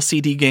 like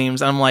LCD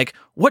games. And I'm like,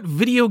 what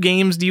video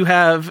games do you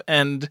have?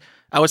 And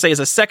I would say as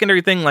a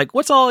secondary thing, like,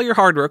 what's all your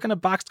hardware? What kind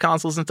of boxed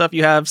consoles and stuff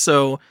you have?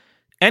 So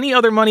any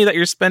other money that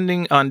you're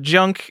spending on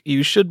junk,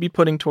 you should be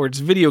putting towards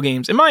video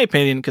games, in my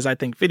opinion, because I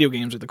think video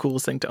games are the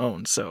coolest thing to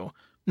own. So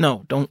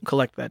no, don't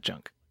collect that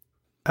junk.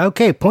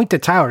 Okay, point to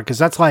Tyler, because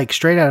that's like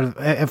straight out of,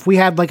 if we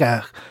had like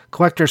a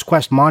Collector's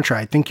Quest mantra,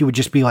 I think you would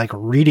just be like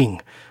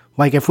reading.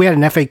 Like if we had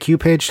an FAQ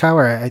page,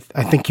 Tyler,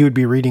 I think you would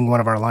be reading one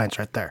of our lines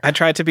right there. I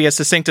tried to be as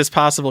succinct as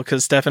possible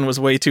because Stephan was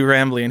way too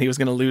rambly and he was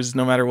going to lose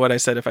no matter what I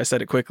said if I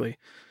said it quickly.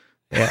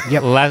 Yeah.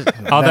 Yep.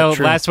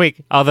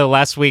 Although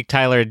last week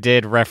Tyler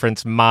did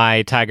reference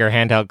my Tiger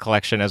handheld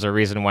collection as a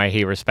reason why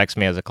he respects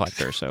me as a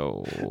collector.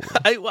 So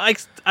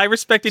I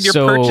respected your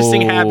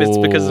purchasing habits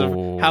because of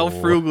how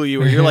frugal you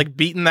were. You're like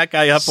beating that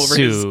guy up over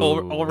his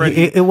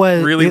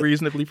already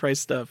reasonably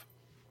priced stuff.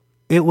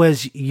 It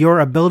was your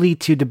ability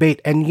to debate,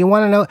 and you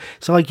want to know.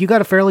 So, like, you got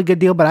a fairly good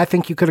deal, but I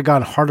think you could have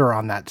gone harder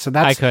on that. So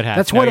I could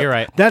have. You're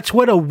right. That's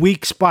what a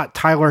weak spot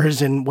Tyler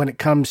is in when it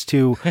comes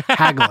to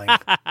haggling.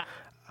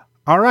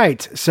 All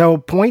right, so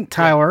point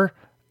Tyler.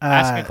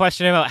 Ask a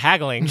question about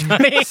haggling,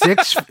 Johnny.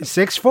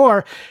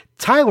 6-4.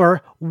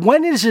 Tyler,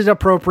 when is it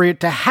appropriate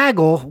to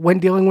haggle when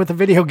dealing with a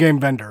video game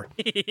vendor?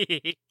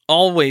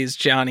 Always,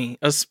 Johnny,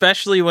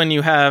 especially when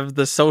you have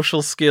the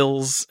social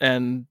skills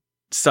and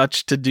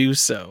such to do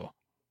so.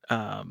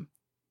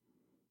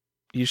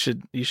 You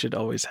should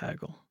always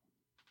haggle.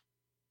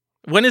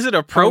 When is it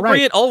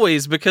appropriate?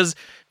 Always, because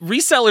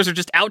resellers are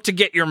just out to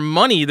get your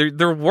money.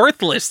 They're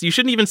worthless. You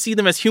shouldn't even see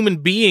them as human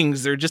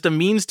beings. They're just a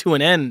means to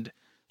an end.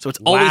 So it's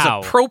always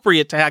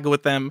appropriate to haggle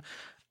with them.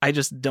 I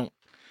just don't.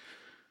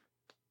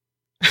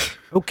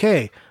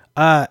 Okay.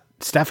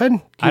 Stephan,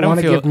 do you want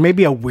to give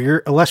maybe a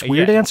less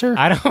weird answer?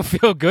 I don't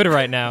feel good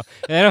right now.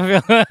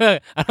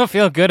 I don't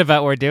feel good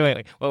about what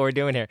we're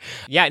doing here.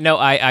 Yeah, no,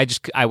 I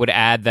would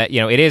add that,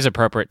 it is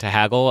appropriate to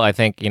haggle. I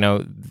think,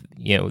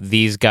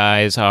 these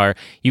guys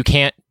you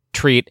can't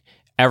treat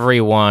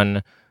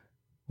everyone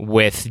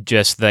with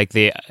just like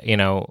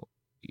not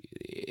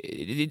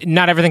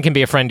everything can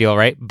be a friend deal,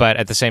 right? But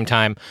at the same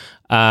time,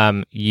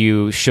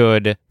 you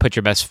should put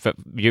your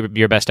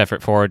best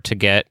effort forward to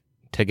get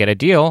a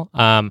deal.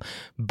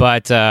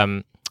 But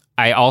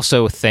I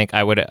also think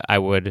I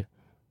would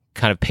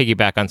kind of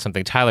piggyback on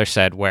something Tyler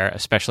said, where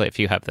especially if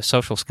you have the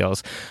social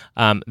skills,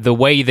 the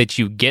way that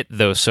you get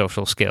those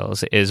social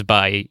skills is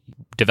by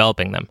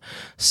developing them.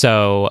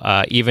 So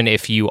even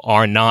if you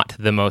are not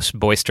the most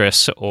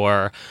boisterous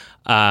or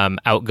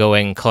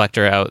outgoing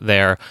collector out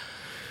there,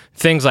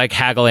 things like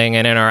haggling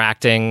and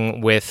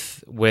interacting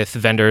with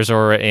vendors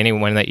or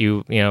anyone that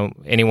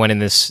anyone in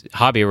this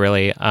hobby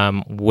really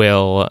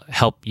will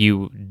help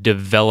you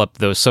develop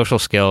those social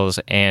skills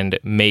and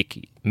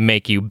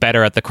make you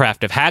better at the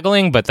craft of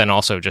haggling. But then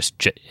also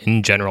just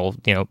in general,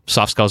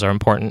 soft skills are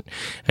important,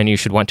 and you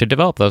should want to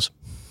develop those.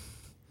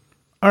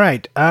 All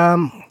right.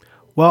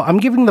 Well, I'm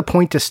giving the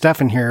point to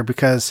Stephan here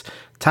because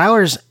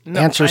Tyler's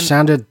answer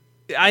sounded.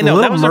 I know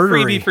that was a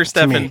freebie for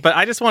Stephan, but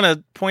I just want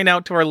to point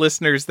out to our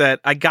listeners that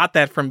I got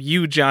that from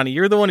you, Johnny.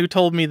 You're the one who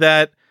told me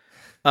that.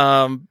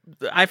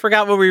 I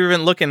forgot what we were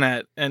even looking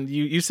at, and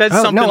you said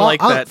something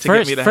that to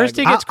get me to first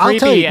haggle. It gets creepy. I'll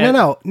tell you,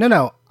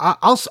 no.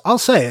 I'll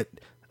say it.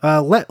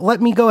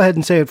 Let me go ahead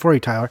and say it for you,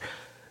 Tyler.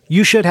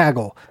 You should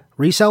haggle.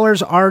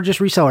 Resellers are just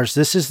resellers.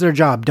 This is their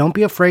job. Don't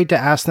be afraid to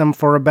ask them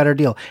for a better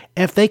deal.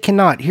 If they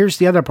cannot, here's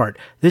the other part.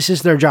 This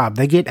is their job.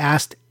 They get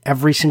asked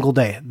every single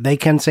day. They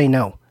can say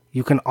no.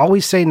 You can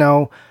always say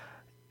no.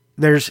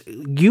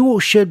 You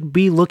should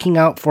be looking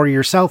out for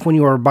yourself when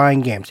you are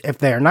buying games. If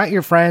they are not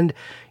your friend,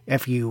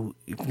 if you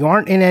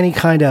aren't in any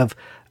kind of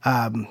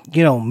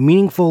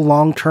meaningful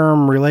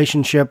long-term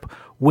relationship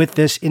with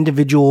this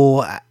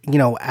individual,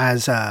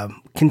 as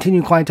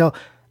continued clientele,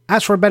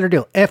 ask for a better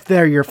deal. If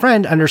they're your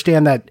friend,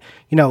 understand that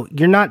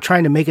you're not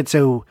trying to make it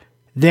so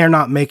they're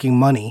not making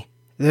money.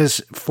 This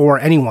is for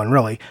anyone,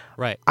 really.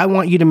 Right. I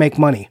want you to make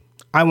money.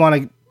 I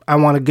want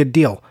a good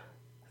deal.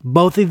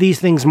 Both of these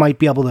things might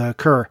be able to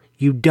occur.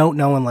 You don't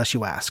know unless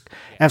you ask.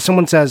 And if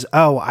someone says,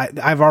 "Oh,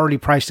 I've already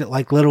priced it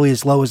like literally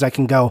as low as I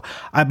can go.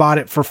 I bought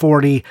it for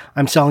 40.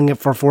 I'm selling it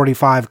for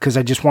 45 because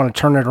I just want to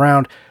turn it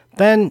around,"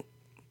 then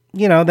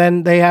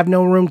they have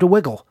no room to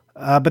wiggle.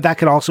 But that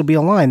could also be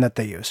a line that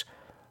they use.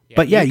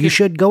 Yeah, you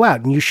should go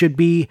out and you should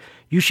be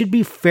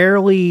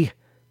fairly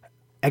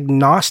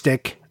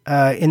agnostic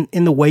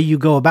in the way you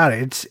go about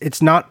it.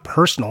 It's not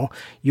personal.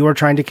 You are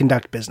trying to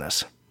conduct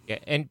business.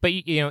 Yeah, but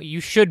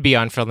you should be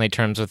on friendly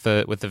terms with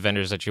the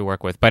vendors that you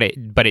work with, but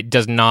it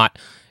does not.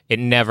 It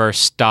never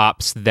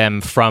stops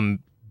them from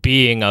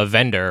being a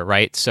vendor,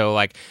 right? So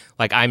like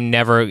I'm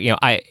never,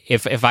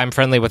 if I'm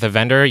friendly with a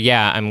vendor,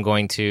 yeah, I'm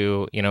going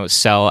to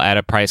sell at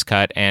a price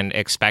cut and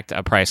expect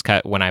a price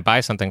cut when I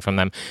buy something from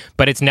them.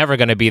 But it's never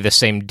going to be the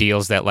same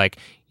deals that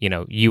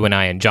you and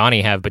I and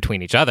Johnny have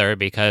between each other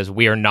because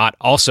we are not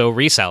also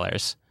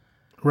resellers.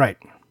 Right.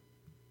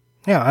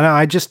 Yeah, and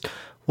I just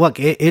look.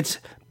 It's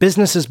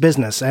business is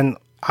business, and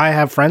I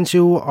have friends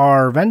who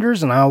are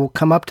vendors, and I'll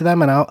come up to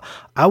them and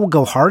I will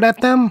go hard at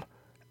them,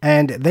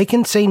 and they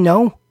can say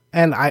no,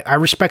 and I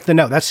respect the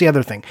no. That's the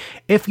other thing.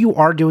 If you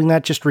are doing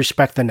that, just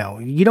respect the no.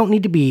 You don't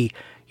need to be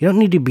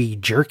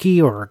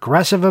jerky or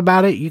aggressive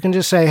about it. You can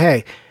just say,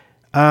 "Hey,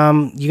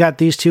 you got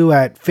these two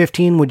at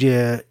 15. Would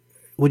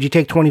you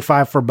take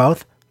 25 for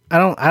both?" I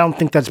don't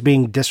think that's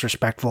being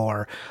disrespectful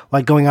or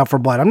like going out for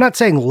blood. I'm not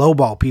saying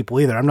lowball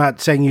people either. I'm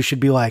not saying you should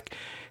be like,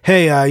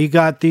 "Hey, you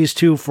got these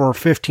two for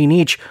 15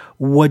 each.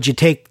 Would you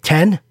take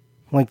 10?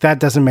 Like that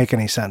doesn't make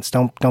any sense.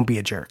 Don't be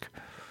a jerk.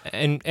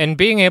 And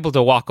being able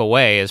to walk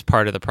away is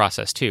part of the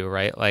process too,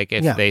 right? Like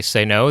if they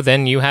say no,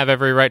 then you have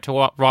every right to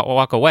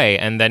walk away.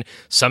 And then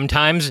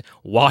sometimes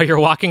while you're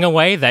walking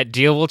away, that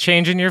deal will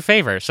change in your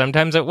favor.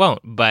 Sometimes it won't.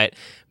 But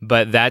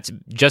that's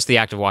just the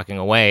act of walking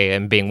away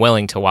and being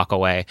willing to walk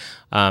away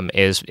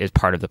is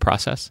part of the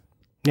process.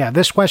 Yeah,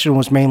 this question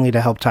was mainly to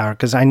help Tyler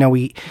because I know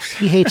he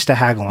hates to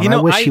haggle, and I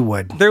wish he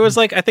would. There was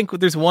I think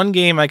there's one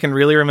game I can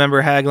really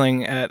remember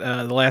haggling at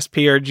the last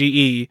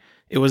PRGE.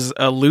 It was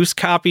a loose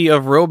copy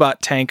of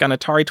Robot Tank on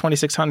Atari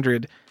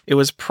 2600. It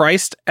was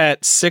priced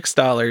at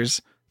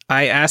 $6.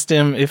 I asked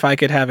him if I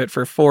could have it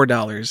for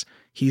 $4.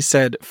 He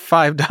said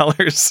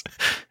 $5,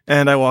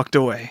 and I walked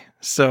away.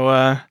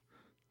 So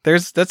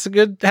that's a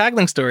good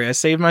haggling story. I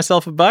saved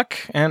myself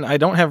 $1, and I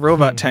don't have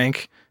Robot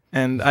Tank.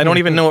 And I don't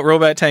even know what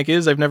Robot Tank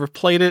is. I've never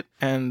played it,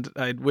 and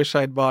I wish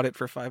I'd bought it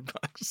for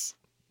 $5.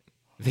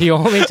 The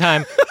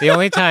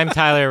only time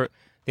Tyler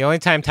The only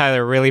time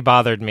Tyler really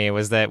bothered me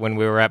was that when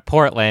we were at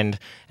Portland,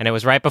 and it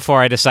was right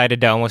before I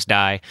decided to almost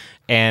die,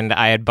 and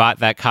I had bought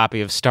that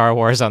copy of Star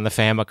Wars on the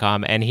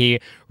Famicom, and he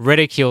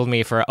ridiculed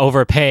me for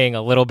overpaying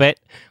a little bit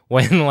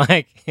when,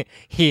 like,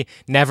 he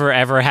never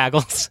ever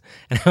haggles.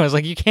 And I was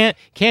like, you can't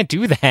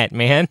do that,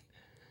 man.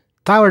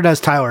 Tyler does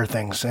Tyler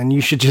things, and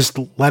you should just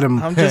let him.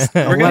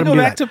 We're gonna go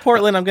back to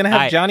Portland. I'm gonna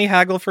have Johnny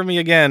haggle for me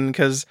again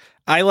because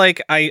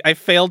I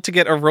failed to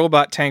get a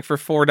robot tank for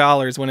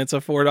 $4 when it's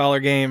a $4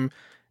 game,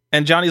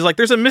 and Johnny's like,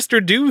 "There's a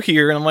Mr. Do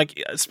here," and I'm like,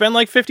 "Spend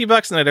like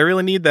 $50 on it. I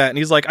really need that." And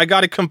he's like, "I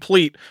got it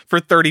complete for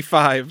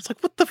 $35." It's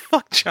like, what the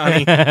fuck,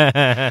 Johnny?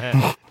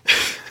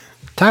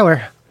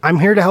 Tyler, I'm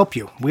here to help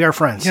you. We are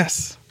friends.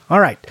 Yes. All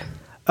right.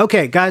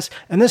 Okay, guys,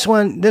 and this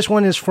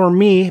one is for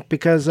me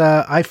because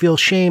I feel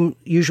shame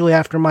usually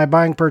after my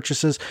buying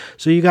purchases,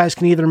 so you guys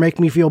can either make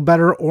me feel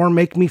better or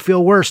make me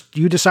feel worse.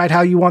 You decide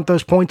how you want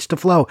those points to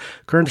flow.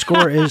 Current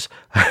score is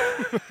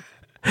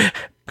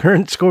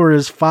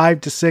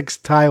 5-6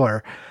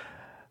 Tyler.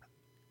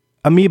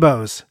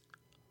 Amiibos.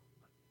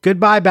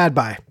 Goodbye, bad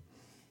bye.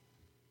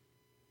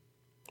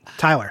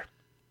 Tyler.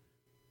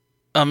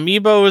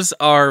 Amiibos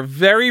are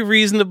very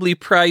reasonably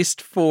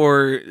priced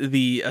for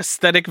the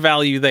aesthetic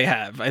value they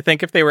have. I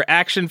think if they were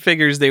action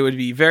figures, they would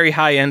be very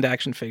high-end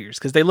action figures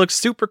because they look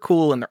super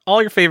cool and they're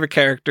all your favorite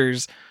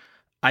characters.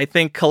 I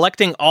think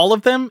collecting all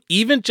of them,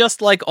 even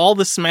just like all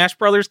the Smash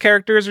Brothers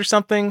characters or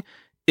something,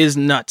 is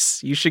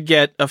nuts. You should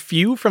get a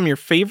few from your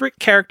favorite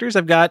characters.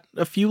 I've got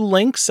a few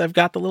links. I've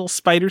got the little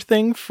spider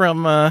thing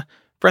from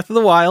Breath of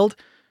the Wild.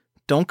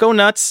 Don't go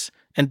nuts.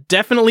 And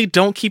definitely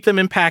don't keep them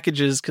in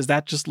packages because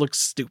that just looks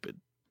stupid.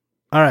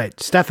 All right,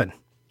 Stephan.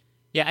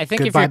 Yeah, I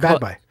think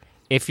Goodbye,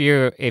 if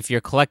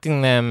you're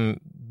collecting them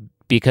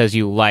because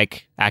you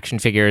like action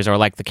figures or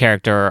like the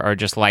character or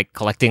just like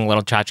collecting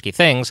little tchotchke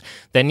things,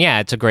 then yeah,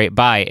 it's a great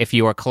buy. If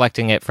you are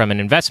collecting it from an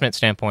investment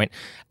standpoint,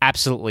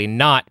 absolutely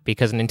not,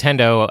 because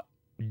Nintendo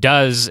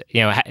does,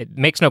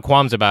 makes no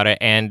qualms about it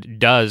and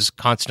does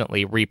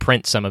constantly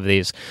reprint some of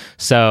these.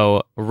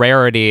 So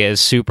rarity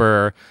is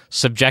super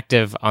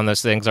subjective on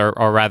those things, or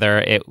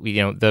rather,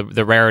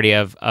 the rarity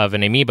of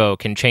an amiibo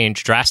can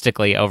change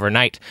drastically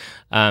overnight.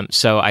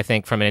 So I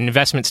think from an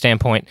investment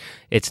standpoint,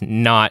 it's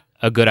not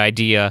a good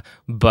idea.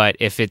 But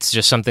if it's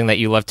just something that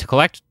you love to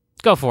collect,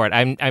 go for it.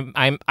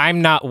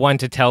 I'm not one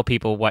to tell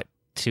people what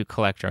to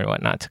collect or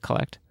what not to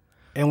collect,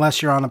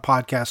 unless you're on a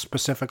podcast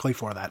specifically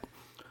for that.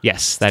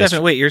 Yes, that is.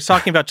 Wait, you're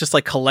talking about just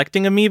like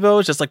collecting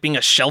amiibos, just like being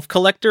a shelf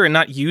collector and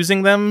not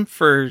using them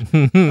for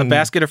a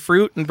basket of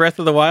fruit in Breath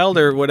of the Wild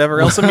or whatever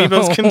else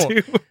amiibos can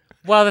do?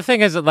 Well, the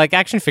thing is that like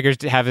action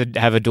figures have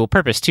a dual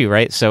purpose too,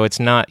 right? So it's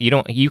not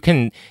you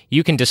can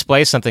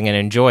display something and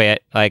enjoy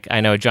it. Like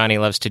I know Johnny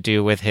loves to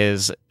do with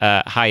his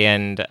high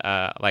end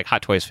like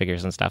Hot Toys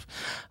figures and stuff.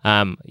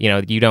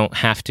 You don't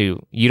have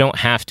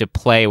to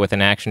play with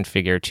an action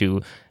figure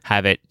to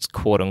have it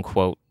quote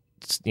unquote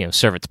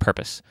serve its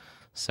purpose.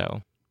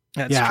 So.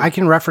 That's true. I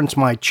can reference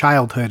my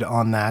childhood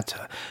on that.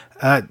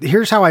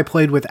 Here's how I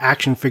played with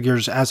action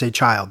figures as a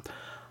child.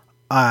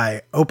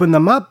 I opened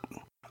them up,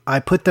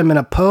 I put them in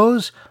a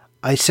pose,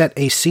 I set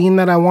a scene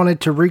that I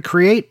wanted to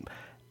recreate,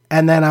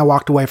 and then I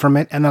walked away from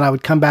it, and then I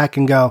would come back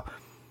and go,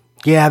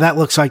 yeah, that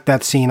looks like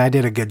that scene. I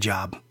did a good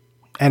job.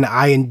 And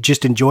I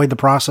just enjoyed the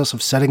process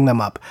of setting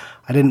them up.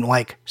 I didn't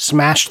like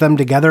smash them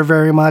together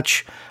very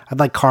much. I'd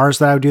like cars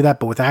that I would do that,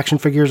 but with action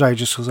figures, I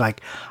just was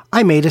like,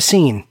 I made a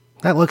scene.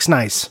 That looks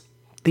nice.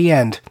 The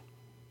end.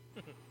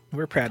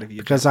 We're proud of you.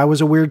 Because I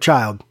was a weird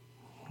child.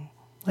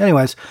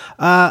 Anyways,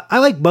 I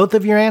like both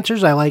of your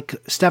answers. I like,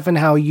 Stephan,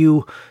 how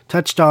you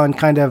touched on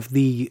kind of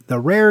the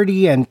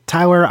rarity, and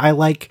Tyler, I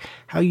like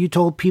how you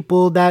told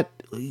people that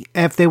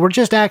if they were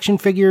just action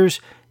figures,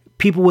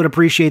 people would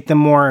appreciate them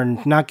more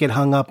and not get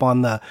hung up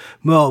on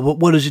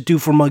what does it do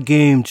for my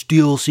game? It's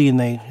DLC, and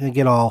they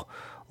get all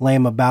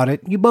lame about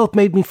it. You both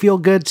made me feel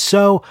good,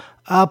 so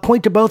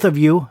point to both of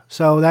you,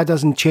 so that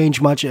doesn't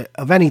change much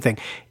of anything.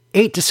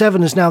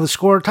 8-7 is now the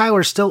score.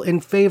 Tyler's still in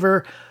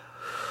favor.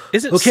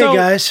 Is it okay,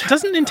 guys?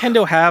 Doesn't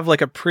Nintendo have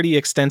like a pretty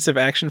extensive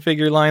action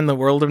figure line, the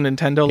World of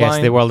Nintendo line?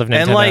 Yes, the World of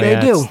Nintendo. And like they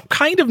do.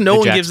 Kind of no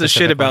one gives a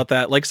shit about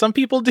that. Like some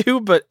people do,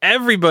 but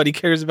everybody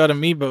cares about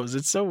amiibos.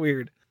 It's so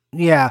weird.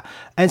 Yeah,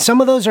 and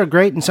some of those are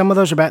great and some of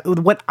those are bad.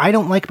 What I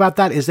don't like about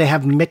that is they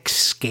have mixed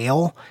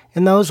scale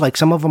in those. Like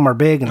some of them are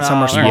big and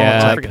some are small.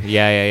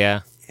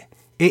 Yeah.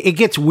 It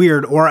gets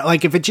weird, or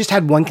like if it just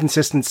had one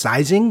consistent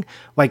sizing,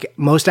 like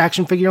most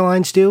action figure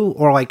lines do,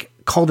 or like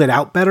called it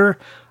out better,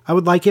 I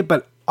would like it.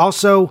 But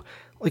also,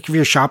 like if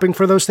you're shopping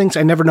for those things,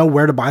 I never know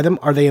where to buy them.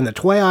 Are they in the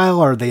toy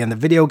aisle? Or are they in the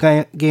video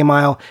game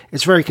aisle?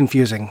 It's very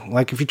confusing.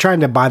 Like if you're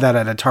trying to buy that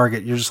at a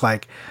Target, you're just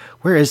like,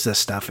 where is this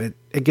stuff?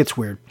 It gets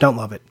weird. Don't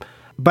love it.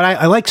 But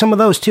I like some of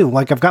those too.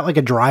 Like I've got like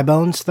a Dry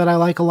Bones that I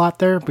like a lot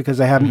there because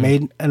they haven't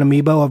made an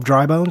amiibo of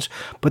Dry Bones.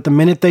 But the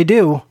minute they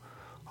do,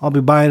 I'll be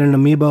buying an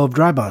amiibo of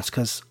Dry Bones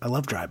because I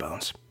love Dry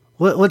Bones.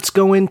 Let's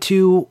go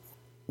into...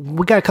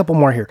 We got a couple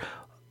more here.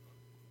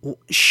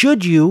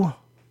 Should you...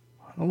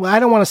 I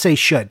don't want to say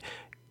should.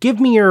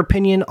 Give me your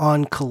opinion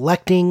on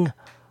collecting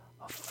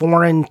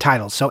foreign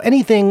titles. So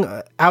anything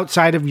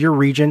outside of your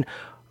region.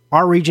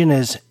 Our region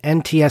is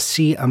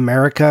NTSC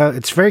America.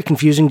 It's very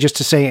confusing just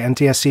to say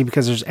NTSC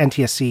because there's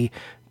NTSC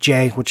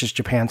J, which is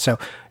Japan. So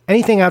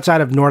anything outside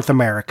of North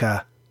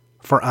America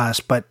for us.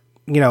 But,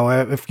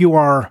 if you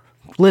are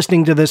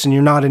listening to this and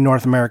you're not in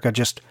North America,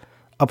 just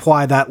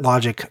apply that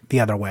logic the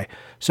other way.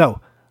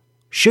 So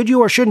should you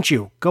or shouldn't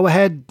you? Go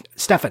ahead,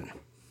 Stephan.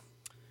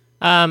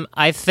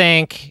 I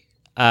think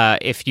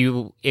if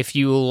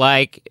you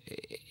like,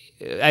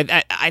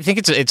 I think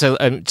it's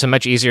a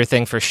much easier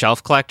thing for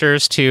shelf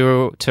collectors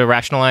to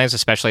rationalize,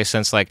 especially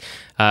since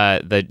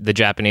the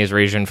Japanese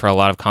region for a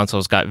lot of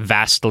consoles got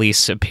vastly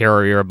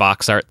superior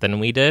box art than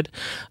we did.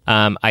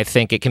 I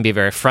think it can be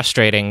very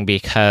frustrating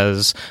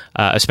because,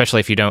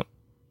 especially if you don't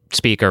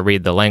speak or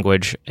read the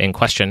language in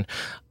question.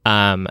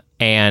 So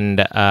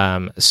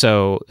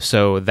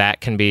that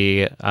can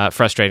be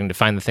frustrating to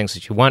find the things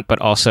that you want, but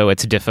also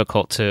it's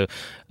difficult to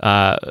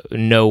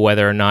know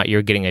whether or not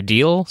you're getting a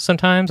deal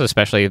sometimes,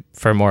 especially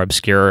for more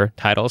obscure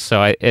titles.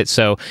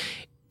 So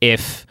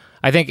if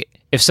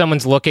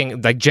someone's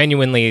looking,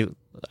 genuinely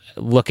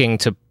looking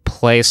to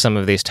play some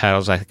of these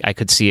titles, I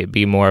could see it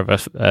be more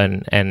of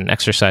an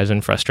exercise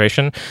in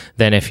frustration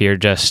than if you're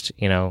just,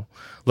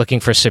 looking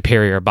for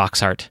superior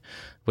box art,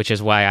 which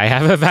is why I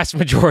have a vast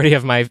majority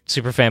of my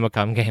Super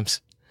Famicom games.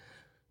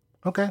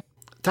 Okay.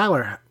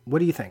 Tyler, what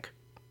do you think?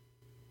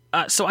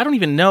 So I don't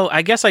even know.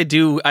 I guess I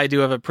do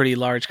have a pretty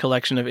large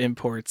collection of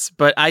imports,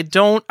 but I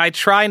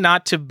try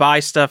not to buy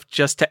stuff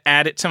just to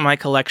add it to my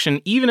collection,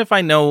 even if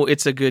I know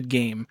it's a good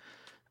game.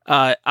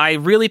 I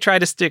really try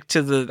to stick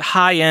to the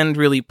high-end,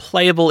 really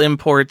playable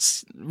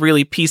imports.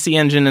 Really, PC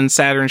Engine and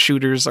Saturn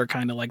shooters are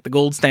kind of like the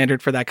gold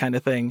standard for that kind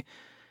of thing.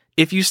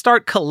 If you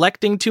start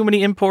collecting too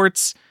many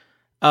imports,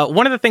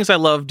 one of the things I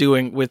love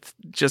doing with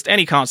just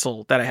any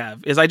console that I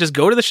have is I just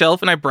go to the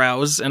shelf and I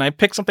browse and I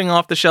pick something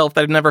off the shelf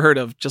that I've never heard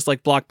of, just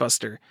like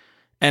Blockbuster.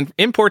 And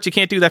imports, you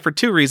can't do that for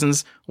two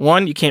reasons.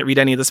 One, you can't read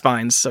any of the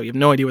spines, so you have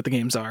no idea what the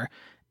games are.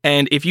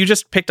 And if you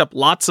just picked up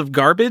lots of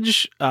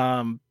garbage,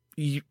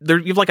 you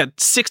have like a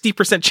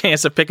 60%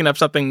 chance of picking up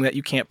something that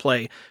you can't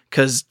play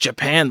because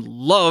Japan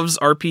loves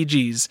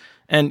RPGs.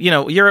 And,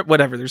 Europe,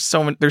 whatever, there's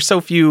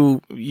so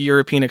few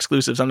European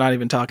exclusives, I'm not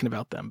even talking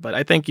about them. But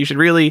I think you should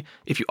really,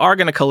 if you are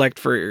going to collect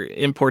for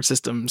import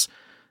systems,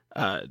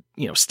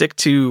 stick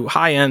to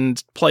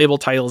high-end playable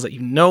titles that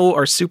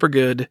are super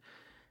good.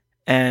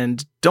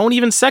 And don't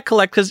even set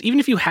collect, because even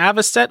if you have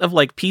a set of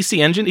PC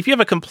Engine, if you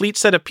have a complete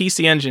set of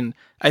PC Engine,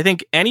 I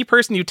think any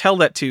person you tell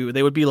that to,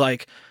 they would be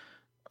like,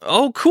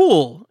 oh,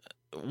 cool.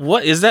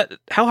 What is that?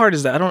 How hard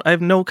is that? I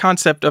have no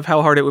concept of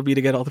how hard it would be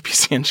to get all the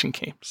PC Engine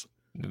games.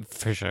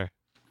 For sure.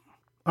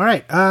 All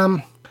right.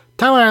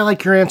 Tyler, I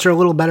like your answer a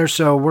little better,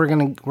 so we're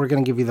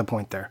gonna give you the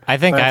point there. I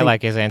think I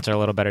like his answer a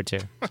little better too,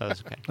 so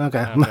that's okay.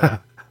 Okay.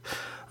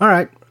 All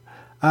right.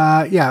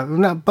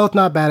 Both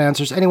not bad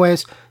answers.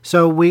 Anyways,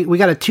 so we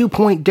got a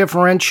 2-point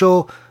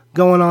differential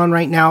going on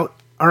right now.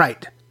 All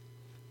right.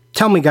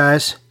 Tell me,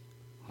 guys,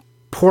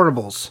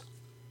 portables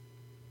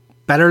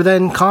better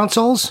than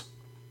consoles?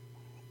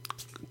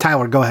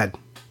 Tyler, go ahead.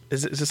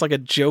 Is this like a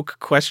joke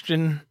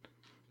question?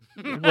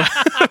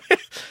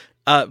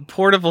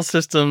 Portable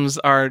systems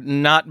are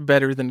not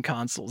better than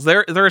consoles.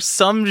 There are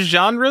some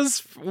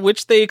genres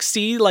which they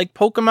exceed, like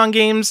Pokemon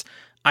games.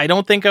 I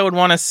don't think I would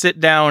want to sit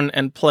down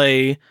and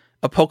play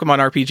a Pokemon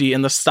RPG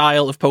in the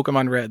style of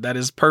Pokemon Red. That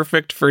is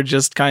perfect for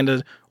just kind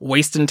of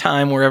wasting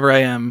time wherever I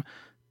am.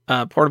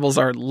 Portables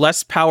are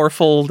less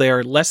powerful. They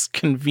are less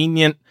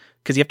convenient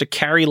because you have to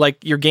carry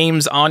your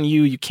games on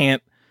you. You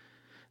can't.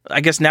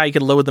 I guess now you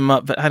can load them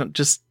up, but I don't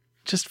just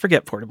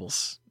forget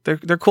portables. They're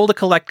cool to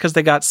collect because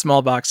they got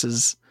small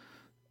boxes.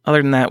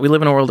 Other than that, we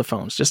live in a world of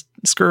phones. Just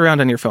screw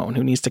around on your phone.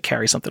 Who needs to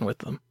carry something with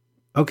them?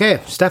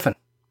 Okay, Stephan.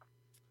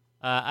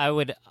 I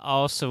would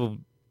also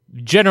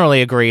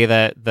generally agree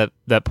that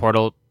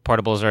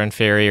portables are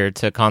inferior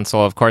to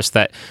console. Of course,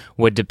 that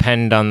would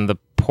depend on the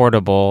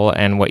portable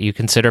and what you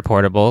consider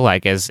portable.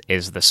 Like, is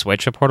the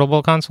Switch a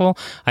portable console?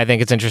 I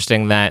think it's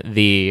interesting that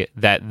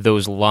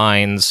those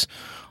lines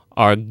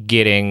are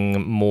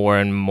getting more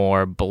and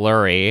more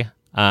blurry.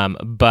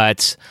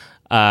 Because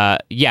I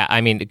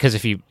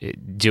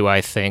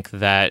think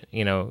that,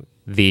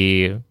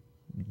 the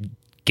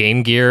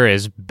Game Gear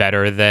is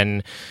better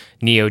than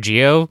Neo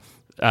Geo?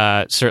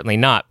 Certainly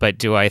not. But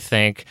do I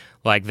think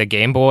the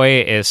Game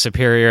Boy is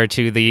superior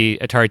to the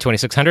Atari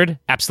 2600?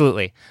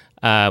 Absolutely.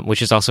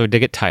 Which is also a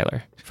dig at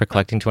Tyler for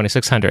collecting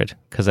 2600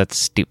 because that's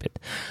stupid.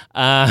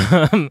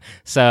 I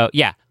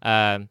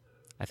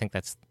think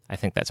that's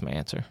my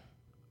answer.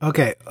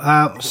 Okay,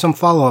 some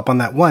follow-up on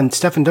that. One,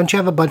 Stephan, don't you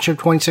have a bunch of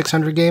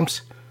 2600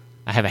 games?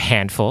 I have a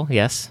handful,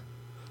 yes.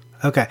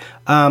 Okay.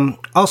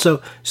 Also,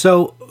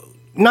 so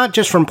not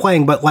just from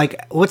playing, but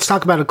let's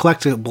talk about a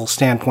collectible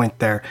standpoint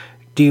there.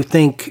 Do you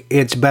think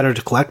it's better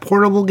to collect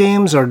portable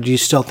games, or do you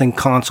still think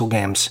console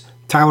games?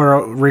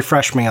 Tyler,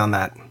 refresh me on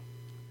that.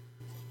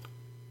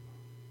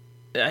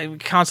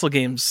 Console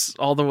games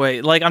all the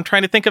way. Like, I'm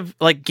trying to think of,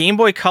 like, Game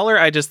Boy Color,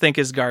 I just think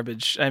is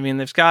garbage. I mean,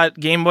 they've got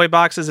Game Boy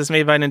boxes. It's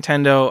made by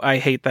Nintendo. I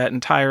hate that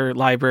entire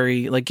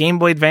library. Like, Game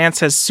Boy Advance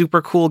has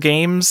super cool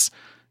games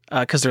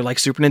because they're like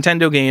Super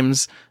Nintendo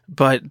games,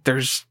 but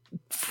there's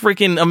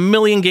freaking a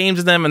million games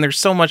in them, and there's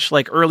so much,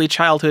 like, early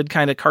childhood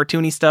kind of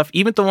cartoony stuff.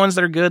 Even the ones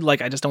that are good,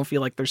 like, I just don't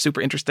feel like they're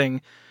super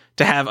interesting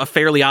to have a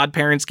Fairly Odd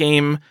Parents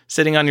game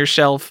sitting on your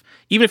shelf.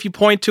 Even if you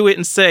point to it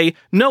and say,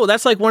 no,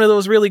 that's like one of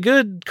those really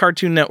good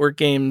Cartoon Network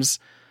games.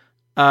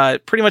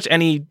 Pretty much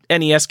any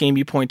NES game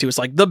you point to, it's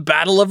like the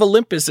Battle of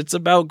Olympus. It's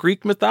about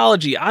Greek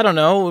mythology. I don't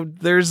know.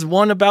 There's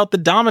one about the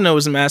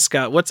Domino's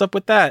mascot. What's up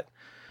with that?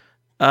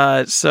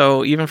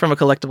 So even from a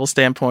collectible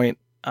standpoint,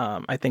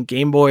 I think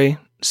Game Boy,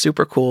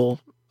 super cool.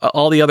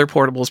 All the other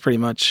portables pretty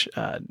much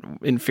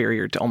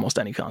inferior to almost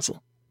any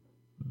console.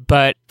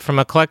 But from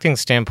a collecting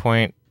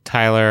standpoint,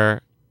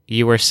 Tyler,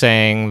 you were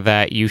saying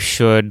that you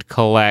should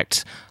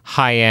collect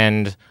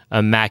high-end,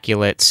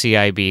 immaculate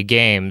CIB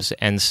games,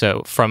 and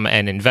so from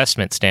an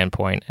investment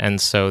standpoint, and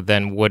so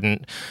then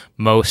wouldn't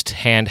most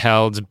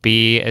handhelds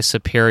be a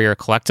superior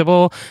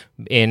collectible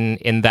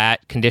in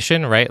that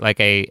condition, right?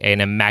 Like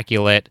an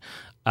immaculate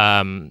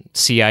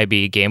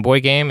CIB Game Boy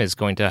game is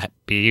going to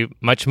be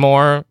much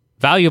more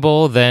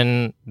valuable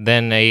than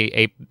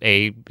a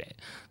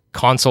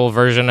console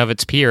version of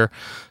its peer.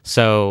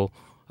 So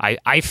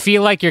I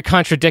feel like you're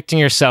contradicting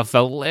yourself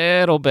a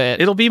little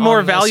bit. It'll be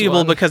more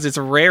valuable because it's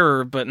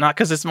rarer, but not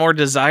because it's more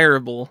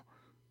desirable.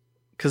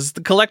 Because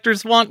the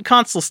collectors want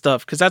console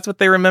stuff, because that's what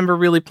they remember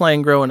really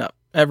playing growing up.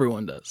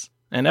 Everyone does.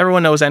 And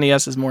everyone knows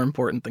NES is more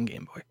important than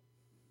Game Boy.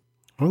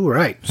 All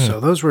right.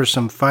 So those were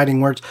some fighting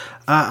words.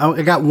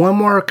 I got one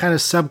more kind of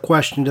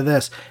sub-question to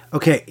this.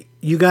 Okay,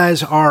 you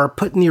guys are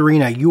put in the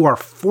arena. You are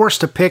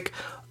forced to pick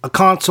a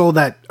console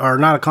a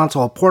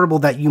portable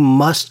that you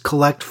must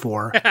collect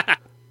for.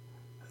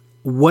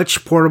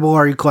 Which portable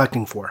are you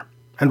collecting for,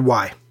 and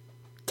why?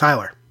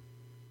 Tyler.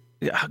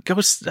 Yeah,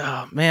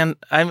 man.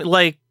 I'm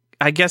like,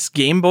 I guess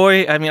Game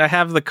Boy. I mean, I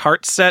have the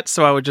cart set,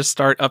 so I would just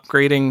start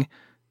upgrading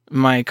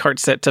my cart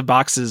set to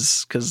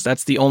boxes because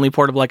that's the only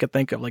portable I could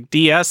think of. Like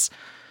DS,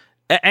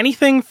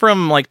 anything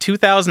from like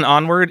 2000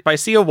 onward. If I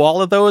see a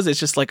wall of those,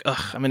 it's just like,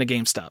 I'm in a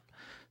GameStop.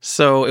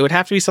 So it would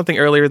have to be something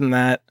earlier than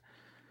that.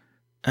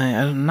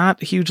 I'm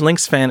not a huge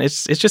Lynx fan.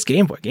 It's just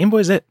Game Boy. Game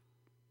Boy is it.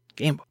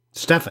 Game Boy.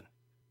 Stephan.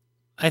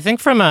 I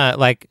think from a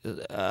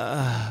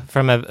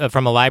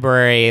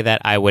library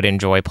that I would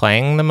enjoy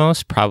playing the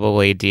most,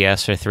 probably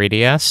DS or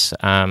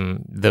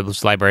 3DS.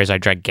 Those libraries are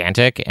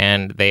gigantic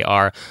and they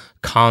are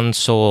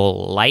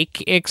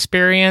console-like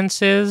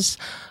experiences.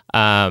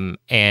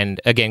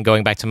 And again,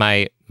 going back to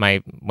my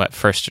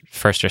first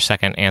or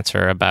second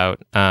answer about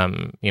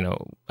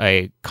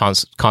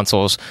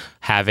consoles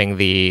having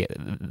the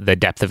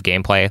depth of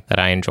gameplay that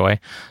I enjoy.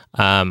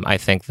 I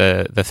think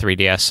the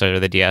 3DS or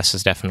the DS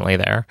is definitely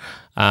there.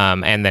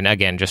 And then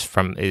again, just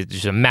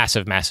a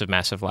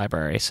massive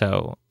library.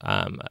 So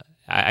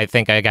I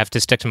think I have to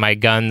stick to my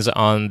guns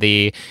on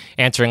the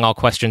answering all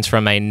questions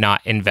from a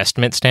not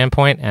investment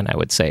standpoint, and I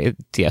would say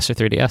DS or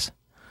 3DS.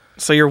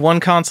 So your one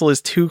console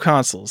is two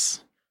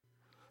consoles.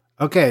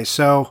 Okay,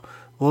 so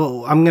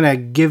I'm going to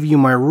give you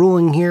my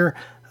ruling here.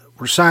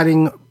 We're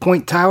siding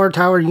point Tyler.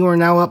 Tyler, you are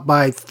now up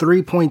by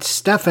 3 points.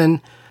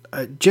 Stephan,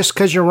 just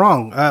because you're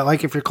wrong.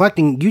 Like if you're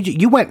collecting,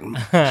 you went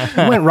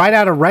right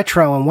out of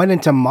retro and went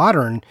into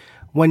modern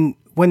when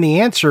the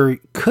answer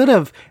could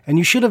have and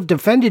you should have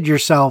defended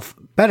yourself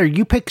better.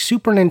 You picked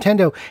Super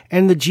Nintendo,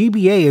 and the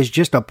GBA is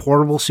just a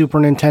portable Super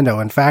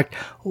Nintendo. In fact,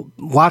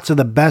 lots of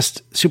the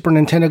best Super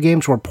Nintendo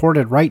games were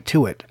ported right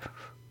to it.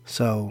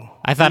 So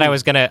I thought I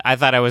was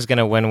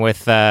gonna win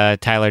with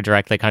Tyler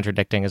directly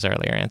contradicting his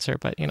earlier answer,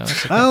 but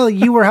that's okay. Oh,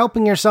 you were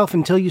helping yourself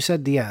until you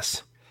said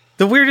DS.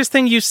 The weirdest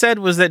thing you said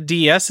was that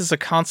DS is a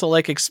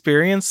console-like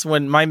experience,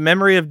 when my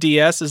memory of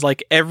DS is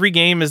like every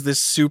game is this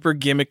super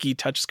gimmicky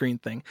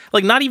touchscreen thing.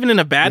 Like, not even in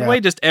a bad way,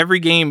 just every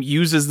game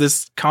uses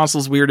this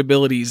console's weird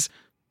abilities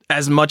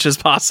as much as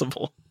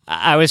possible.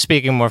 I was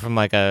speaking more from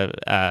like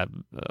a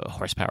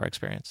horsepower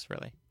experience,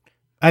 really.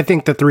 I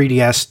think the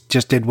 3DS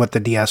just did what the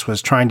DS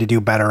was trying to do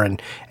better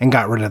and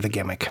got rid of the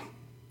gimmick.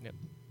 Yep.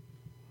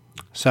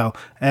 So,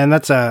 and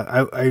that's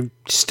I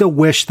still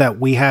wish that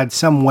we had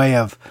some way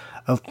of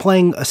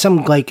playing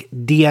some like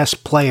DS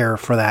player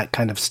for that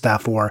kind of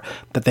stuff, or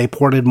that they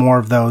ported more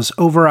of those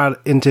over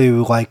out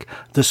into like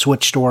the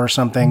Switch store or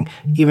something,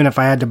 even if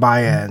I had to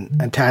buy an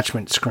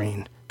attachment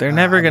screen. They're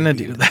never going to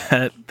do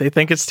that. They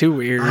think it's too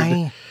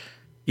weird,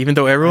 even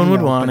though everyone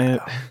would want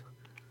it.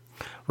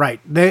 Right.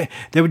 They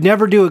would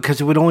never do it because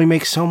it would only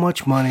make so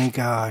much money.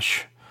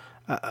 Gosh.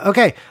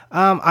 Okay.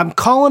 I'm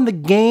calling the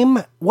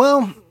game.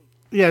 Well,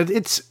 yeah,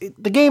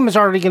 the game is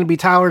already going to be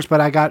Tyler's,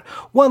 but I got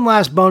one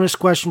last bonus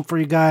question for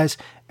you guys,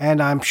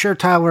 and I'm sure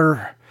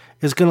Tyler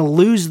is going to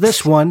lose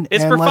this one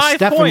unless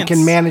Stephan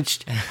can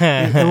manage.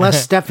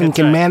 Unless Stephan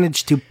can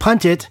manage to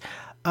punt it.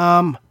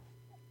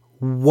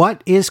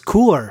 What is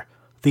cooler,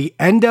 the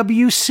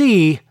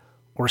NWC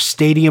or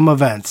stadium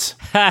events?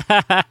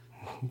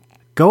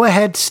 Go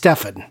ahead,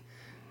 Stephan.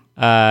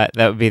 That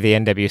would be the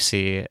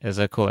NWC as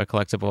a cooler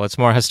collectible. It's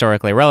more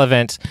historically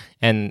relevant,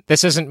 and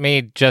this isn't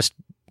me just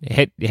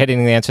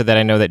hitting the answer that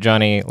I know that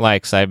Johnny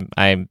likes.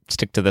 I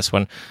stick to this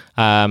one.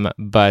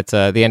 But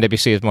the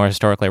NWC is more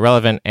historically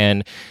relevant,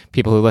 and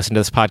people who listen to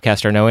this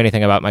podcast or know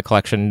anything about my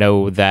collection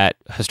know that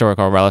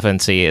historical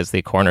relevancy is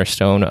the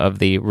cornerstone of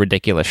the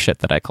ridiculous shit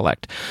that I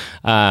collect.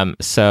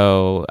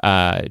 So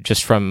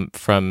just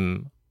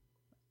from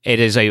it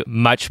is a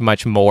much,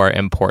 much more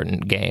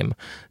important game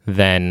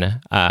than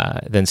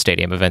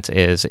Stadium Events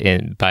is.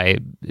 By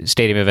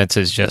Stadium Events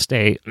is just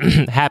a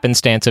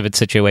happenstance of its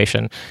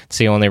situation. It's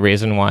the only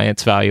reason why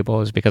it's valuable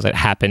is because it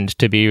happened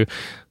to be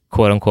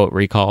quote unquote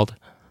recalled.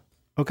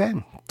 Okay,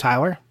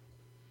 Tyler.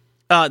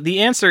 The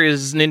answer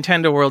is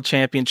Nintendo World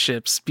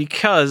Championships,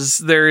 because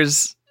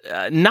there's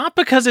not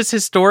because it's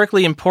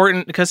historically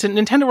important, because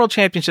Nintendo World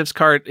Championships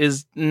card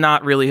is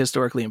not really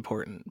historically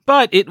important,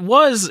 but it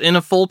was in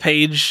a full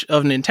page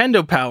of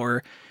Nintendo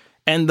Power,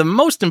 and the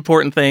most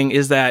important thing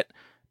is that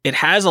it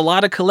has a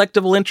lot of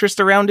collectible interest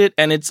around it,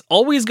 and it's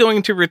always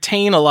going to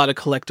retain a lot of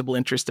collectible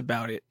interest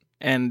about it.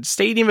 And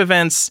Stadium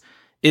Events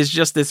is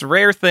just this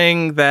rare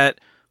thing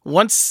that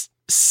once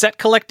set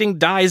collecting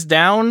dies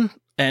down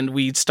and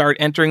we start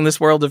entering this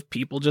world of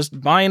people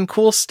just buying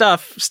cool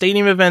stuff,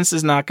 Stadium Events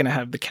is not going to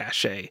have the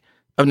cachet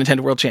of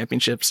Nintendo World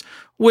Championships,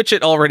 which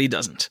it already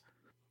doesn't.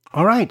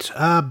 All right.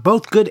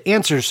 Both good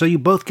answers, so you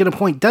both get a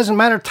point. Doesn't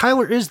matter.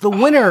 Tyler is the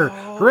winner.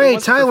 Hooray,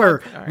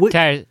 Tyler.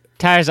 Right.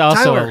 Tyler's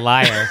also a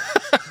liar.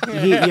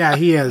 He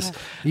is.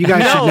 You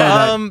guys should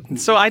know that.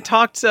 So I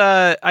talked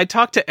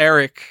to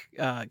Eric,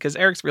 because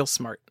Eric's real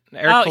smart.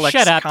 Eric collects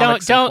shut up.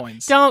 comics and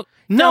coins.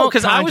 No,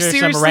 because I was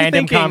seriously some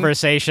random thinking,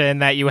 conversation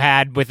that you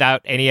had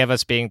without any of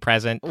us being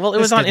present. Well, it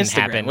was on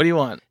Instagram. Happen. What do you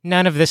want?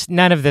 None of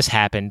this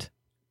happened.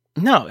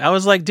 No, I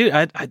was like,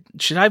 dude,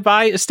 should I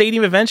buy a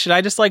Stadium Event? Should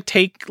I just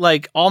take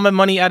all my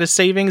money out of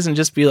savings and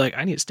just be like,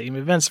 I need Stadium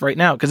Events right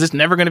now because it's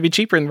never going to be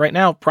cheaper than right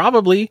now,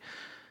 probably.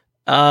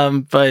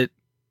 But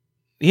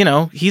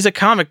he's a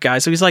comic guy,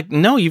 so he's like,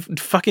 no, you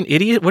fucking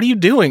idiot, what are you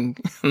doing?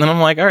 And then I'm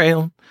like, all right,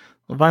 I'll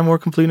buy more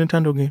complete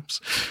Nintendo games.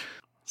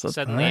 So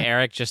suddenly, right.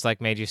 Eric just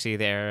made you see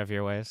the error of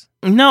your ways.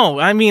 No,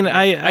 I mean,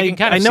 I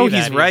know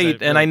he's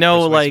right, and I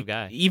know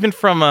even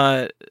from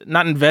a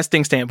not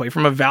investing standpoint,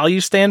 from a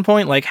value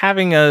standpoint,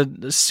 having a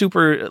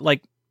super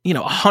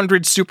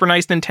 100 super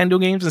nice Nintendo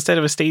games instead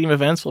of a Stadium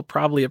Events will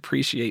probably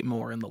appreciate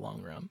more in the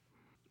long run.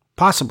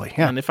 Possibly,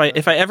 yeah. And if I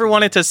ever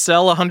wanted to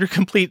sell 100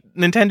 complete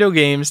Nintendo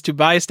games to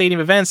buy a Stadium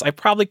Events, I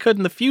probably could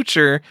in the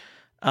future,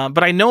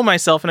 but I know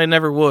myself and I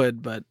never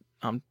would. But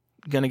I'm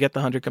gonna get the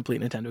 100 complete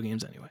Nintendo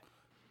games anyway.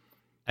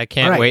 I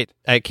can't wait.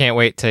 I can't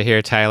wait to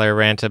hear Tyler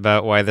rant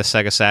about why the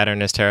Sega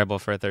Saturn is terrible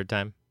for a third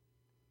time.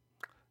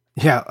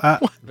 Yeah,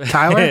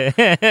 Tyler.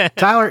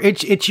 Tyler,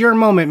 it's your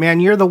moment, man.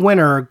 You're the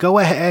winner. Go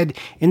ahead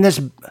in this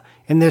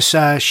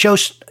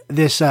host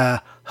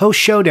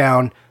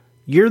showdown.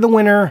 You're the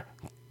winner.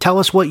 Tell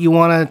us what you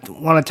want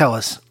to tell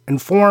us.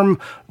 Inform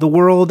the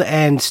world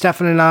and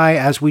Stephan and I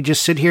as we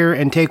just sit here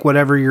and take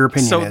whatever your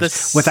opinion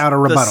is without a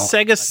rebuttal. The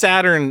Sega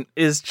Saturn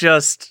is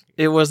just,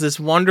 it was this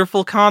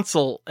wonderful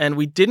console, and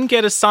we didn't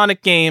get a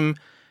Sonic game,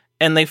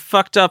 and they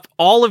fucked up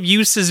all of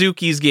Yu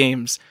Suzuki's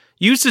games.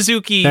 Yu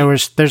Suzuki...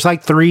 There's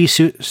 3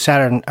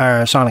 Saturn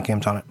Sonic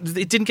games on it.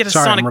 It didn't get a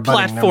Sonic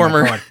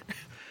platformer.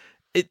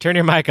 Turn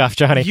your mic off,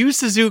 Johnny. Yu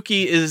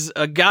Suzuki is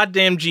a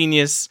goddamn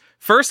genius.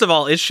 First of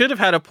all, it should have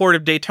had a port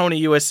of Daytona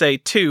USA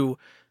 2,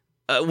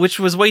 which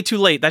was way too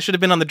late. That should have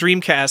been on the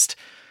Dreamcast.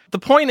 The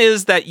point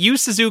is that Yu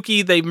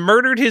Suzuki, they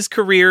murdered his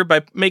career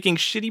by making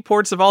shitty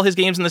ports of all his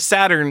games in the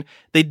Saturn.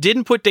 They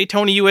didn't put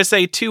Daytona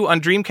USA 2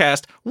 on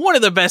Dreamcast, one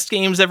of the best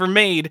games ever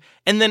made.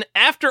 And then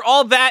after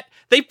all that,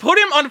 they put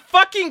him on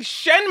fucking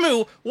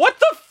Shenmue. What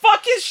the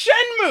fuck is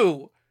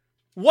Shenmue?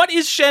 What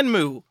is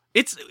Shenmue?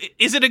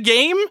 Is it a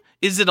game?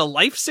 Is it a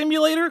life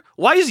simulator?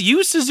 Why is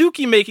Yu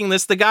Suzuki making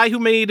this? The guy who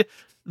made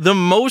the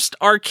most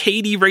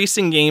arcadey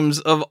racing games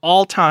of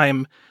all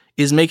time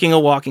is making a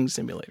walking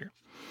simulator.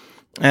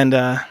 And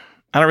I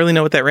don't really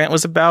know what that rant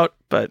was about,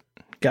 but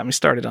got me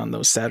started on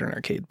those Saturn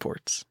arcade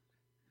ports.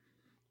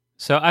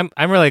 So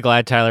I'm really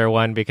glad Tyler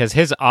won, because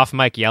his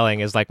off-mic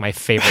yelling is my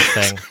favorite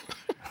thing.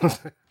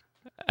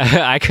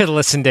 I could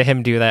listen to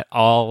him do that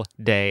all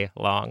day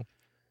long.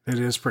 It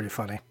is pretty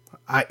funny.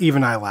 I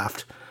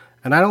laughed.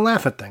 And I don't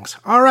laugh at things.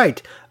 All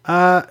right.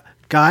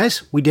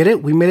 Guys, we did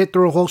it. We made it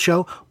through a whole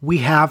show. We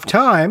have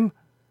time.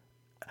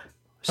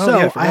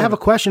 So I have a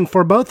question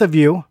for both of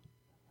you.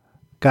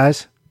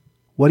 Guys,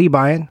 what are you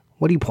buying?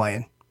 What are you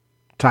playing?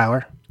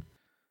 Tyler?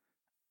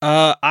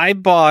 I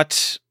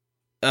bought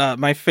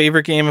my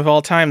favorite game of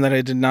all time that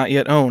I did not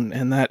yet own,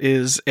 and that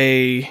is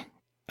a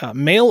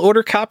mail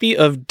order copy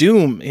of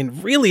Doom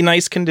in really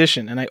nice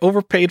condition. And I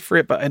overpaid for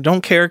it, but I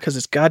don't care because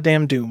it's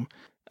goddamn Doom.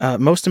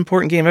 Most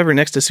important game ever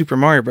next to Super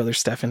Mario Brothers,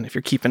 Stephan, if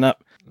you're keeping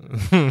up.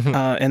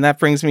 And that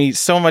brings me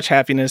so much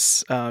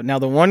happiness. Now,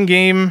 the one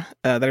game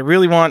that I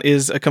really want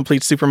is a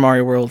complete Super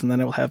Mario World, and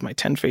then I will have my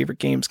 10 favorite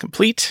games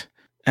complete.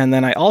 And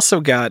then I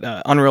also got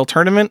Unreal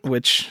Tournament,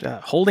 which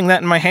holding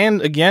that in my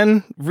hand,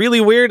 again,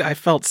 really weird. I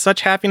felt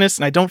such happiness,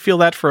 and I don't feel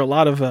that for a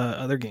lot of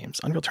other games.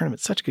 Unreal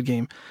Tournament, such a good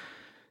game.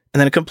 And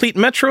then a complete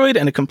Metroid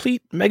and a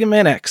complete Mega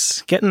Man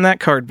X. Getting that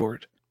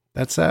cardboard.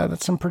 That's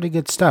some pretty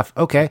good stuff.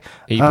 Okay.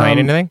 Are you playing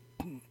anything?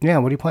 Yeah,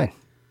 what are you playing?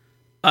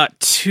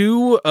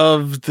 Two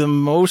of the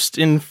most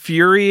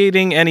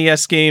infuriating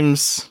NES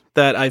games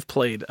that I've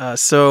played.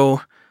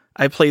 So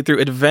I played through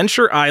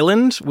Adventure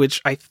Island,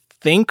 which I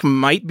think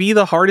might be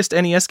the hardest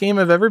NES game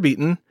I've ever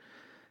beaten,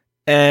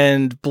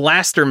 and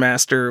Blaster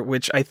Master,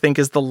 which I think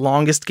is the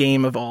longest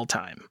game of all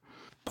time.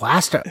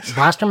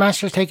 Blaster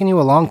Master's taking you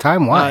a long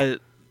time? Why?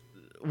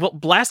 Well,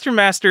 Blaster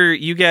Master,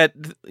 you get,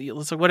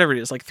 whatever it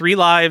is, like 3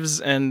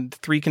 lives and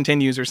 3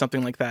 continues or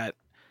something like that.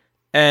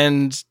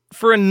 And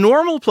for a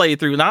normal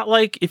playthrough, not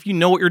like if you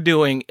know what you're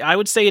doing, I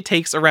would say it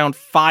takes around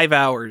 5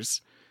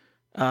 hours.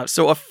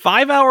 So a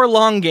 5-hour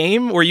long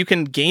game where you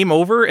can game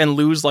over and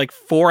lose like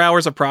 4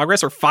 hours of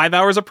progress or 5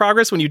 hours of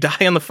progress when you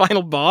die on the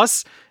final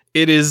boss,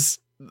 it is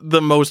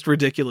the most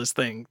ridiculous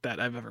thing that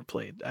I've ever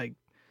played.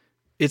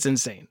 It's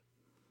insane.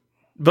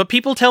 But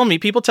people tell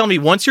me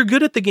once you're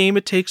good at the game,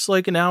 it takes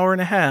like an hour and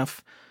a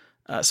half.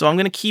 So I'm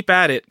going to keep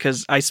at it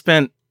because I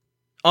spent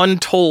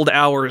untold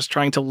hours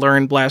trying to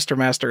learn Blaster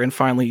Master and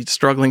finally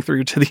struggling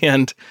through to the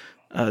end.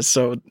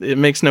 So it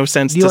makes no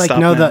sense to stop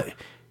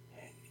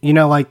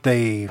now. Like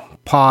the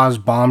pause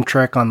bomb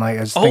trick on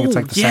I think it's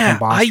like the second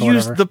boss. I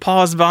used the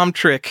pause bomb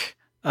trick.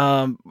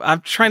 I'm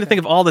trying to think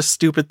of all the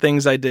stupid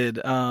things I did.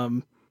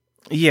 I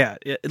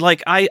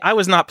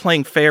was not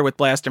playing fair with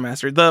Blaster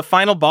Master. The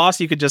final boss,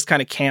 you could just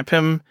kind of camp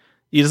him.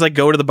 You just like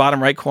go to the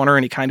bottom right corner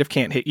and he kind of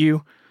can't hit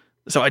you.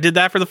 So I did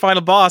that for the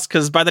final boss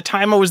because by the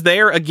time I was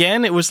there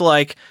again, it was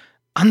like,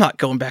 I'm not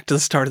going back to the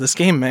start of this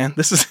game, man.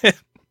 This is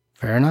it.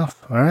 Fair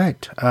enough. All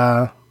right.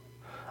 I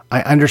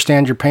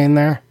understand your pain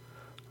there.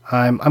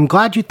 I'm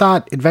glad you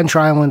thought Adventure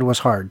Island was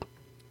hard.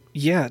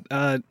 Yeah,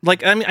 I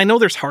know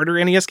there's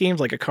harder NES games,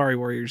 like Akari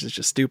Warriors is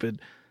just stupid.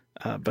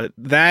 But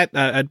that,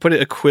 I'd put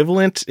it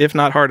equivalent, if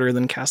not harder,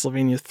 than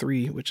Castlevania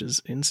 3, which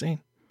is insane.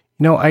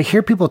 I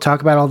hear people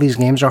talk about all these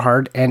games are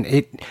hard,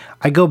 and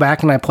I go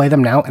back and I play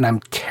them now, and I'm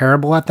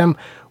terrible at them,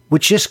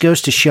 which just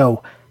goes to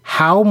show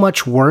how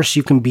much worse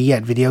you can be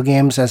at video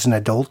games as an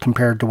adult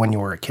compared to when you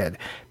were a kid.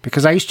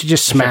 Because I used to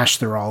just smash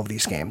through all of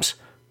these games.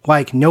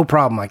 Like, no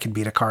problem, I could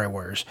beat Akari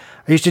Warriors.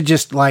 I used to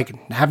just,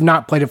 have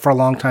not played it for a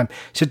long time,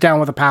 sit down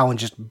with a pal and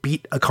just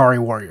beat Akari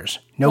Warriors.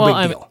 No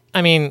big deal.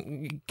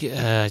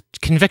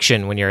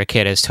 Conviction when you're a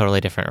kid is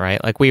totally different,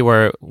 right? Like, we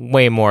were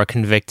way more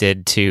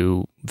convicted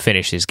to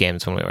finish these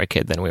games when we were a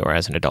kid than we were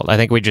as an adult. I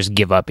think we just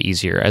give up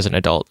easier as an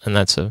adult, and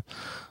that's a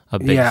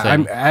big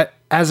thing.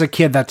 As a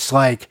kid, that's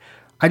like,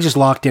 I just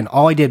locked in.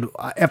 All I did,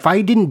 if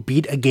I didn't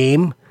beat a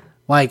game,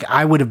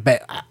 I would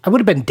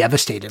have been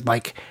devastated.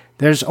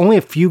 There's only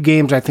a few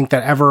games I think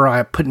that ever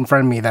I put in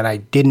front of me that I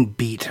didn't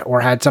beat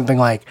or had something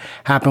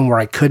happen where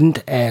I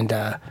couldn't, and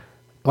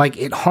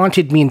it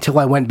haunted me until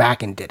I went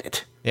back and did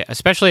it. Yeah,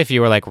 especially if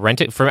you were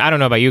rented. I don't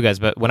know about you guys,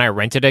 but when I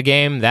rented a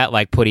game, that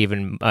put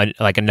even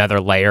another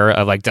layer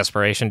of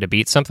desperation to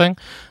beat something.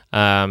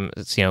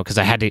 Because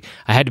I had to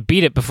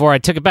beat it before I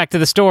took it back to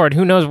the store, and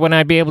who knows when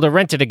I'd be able to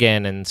rent it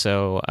again. And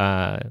so,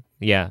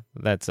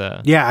 that's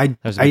I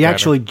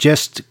actually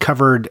just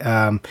covered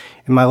in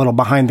my little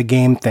behind the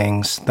game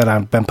things that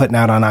I've been putting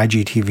out on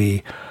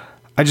IGTV.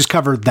 I just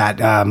covered that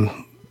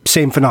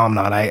same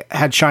phenomenon. I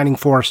had Shining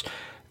Force.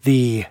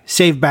 The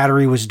save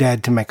battery was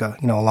dead, to make a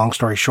long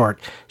story short.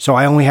 So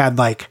I only had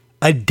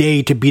a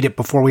day to beat it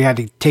before we had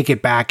to take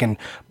it back, and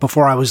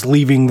before I was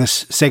leaving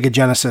this Sega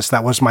Genesis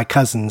that was my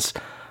cousin's.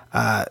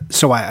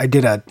 So I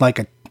did a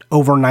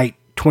overnight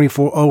a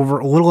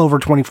little over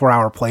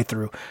 24-hour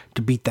playthrough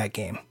to beat that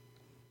game.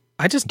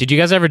 Did you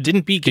guys ever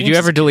didn't beat? Did you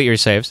ever delete your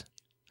saves?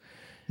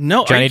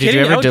 No, Johnny. Did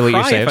you ever delete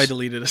your saves? If I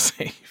deleted a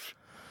save.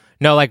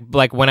 No,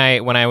 like when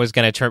I was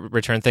gonna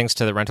return things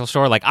to the rental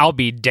store, I'll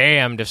be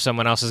damned if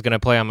someone else is gonna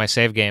play on my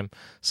save game.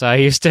 So I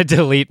used to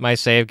delete my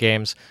save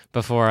games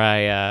before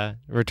I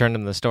returned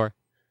them to the store.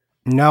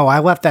 No, I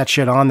left that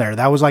shit on there.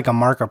 That was a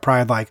mark of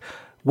pride.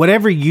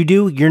 Whatever you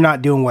do, you're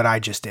not doing what I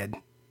just did.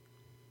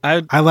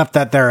 I left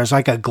that there as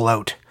a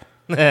gloat.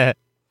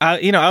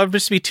 I would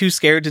just be too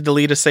scared to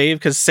delete a save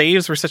because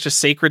saves were such a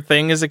sacred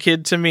thing as a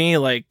kid to me.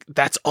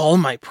 That's all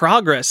my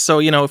progress.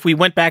 So, if we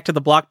went back to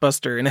the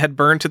Blockbuster and it had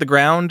burned to the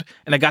ground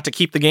and I got to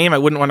keep the game, I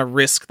wouldn't want to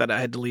risk that I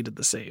had deleted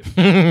the save.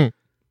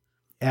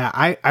 Yeah,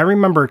 I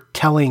remember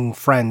telling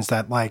friends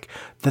that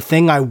the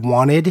thing I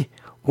wanted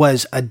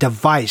was a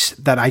device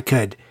that I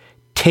could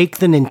take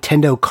the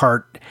Nintendo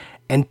cart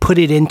and put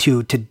it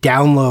into to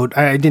download.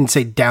 I didn't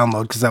say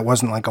download because that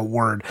wasn't a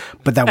word,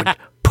 but that would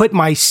put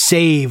my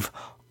save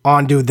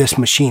onto this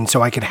machine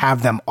so I could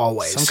have them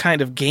always. Some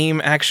kind of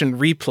game action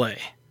replay.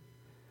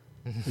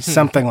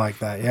 Something like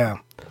that, yeah.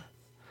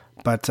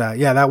 But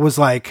that was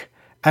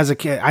as a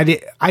kid, I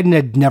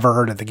had never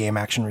heard of the game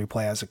action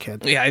replay as a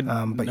kid. Yeah,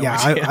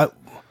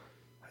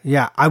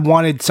 I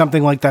wanted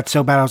something like that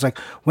so bad. I was like,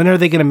 when are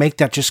they going to make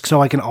that just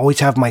so I can always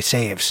have my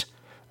saves?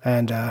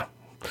 And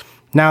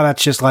Now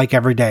that's just like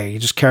every day. You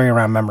just carry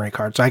around memory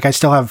cards. Like I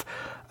still have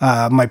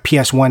my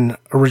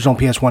original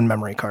PS1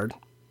 memory card.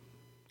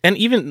 And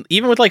even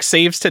with like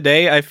saves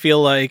today, I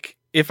feel like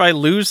if I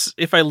lose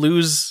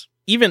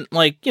even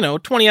like,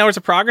 20 hours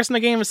of progress in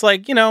the game, it's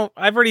like,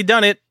 I've already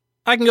done it.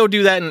 I can go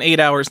do that in 8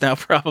 hours now,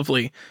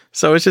 probably.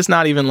 So it's just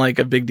not even like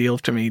a big deal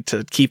to me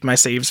to keep my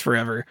saves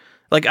forever.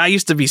 Like I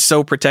used to be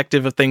so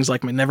protective of things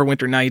like my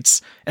Neverwinter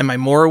Nights and my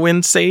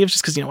Morrowind saves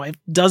just because, I have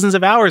dozens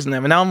of hours in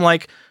them. And now I'm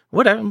like,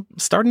 whatever,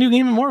 start a new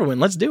game in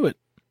Morrowind. Let's do it.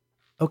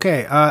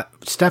 Okay.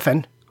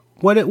 Stephan,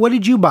 what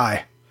did you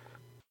buy?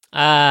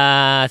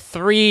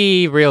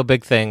 3 real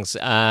big things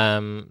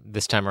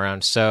this time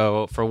around.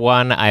 So for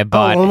one, I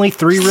bought only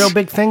 3 real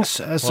big things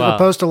as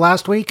opposed to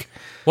last week.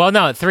 Well,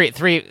 no,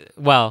 three.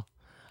 Well,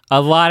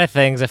 a lot of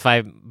things.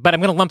 But I'm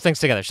going to lump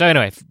things together. So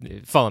anyway,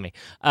 follow me.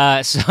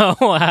 I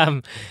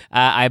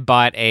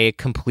bought a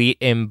complete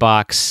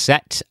in-box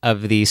set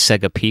of the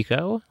Sega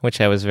Pico,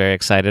 which I was very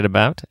excited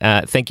about.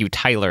 Thank you,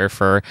 Tyler,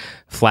 for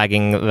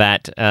flagging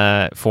that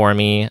for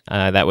me.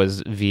 That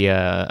was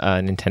via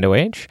Nintendo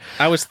Age.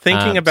 I was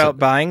thinking about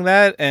buying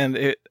that, and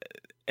it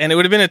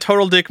would have been a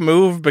total dick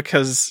move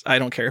because I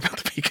don't care about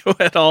the Pico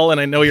at all,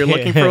 and I know you're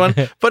looking for one.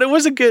 But I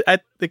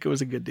think it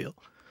was a good deal.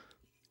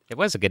 It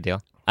was a good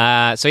deal.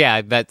 So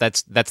yeah,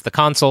 that's the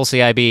console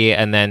CIB,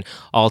 and then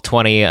all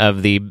 20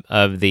 of the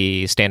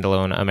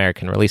standalone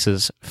American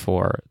releases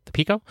for the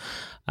Pico.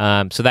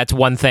 So that's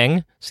one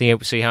thing. See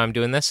how I'm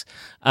doing this.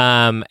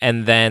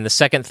 And then the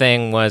second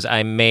thing was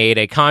I made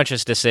a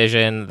conscious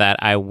decision that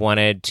I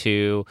wanted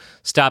to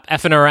stop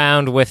effing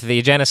around with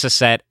the Genesis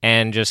set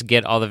and just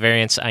get all the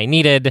variants I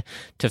needed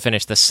to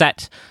finish the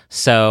set.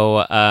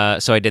 So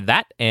I did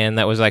that, and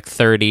that was like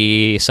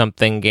 30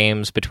 something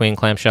games between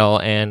clamshell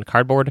and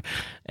cardboard.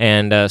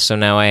 And so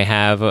now I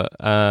have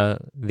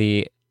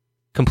the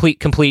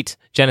complete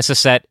Genesis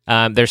set.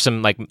 There's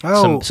some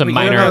some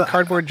minor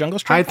cardboard Jungle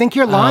Strike. I think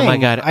you're lying. Oh my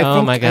god!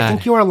 I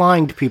think you are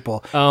lying to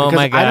people. Oh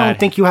my god! I don't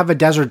think you have a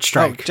Desert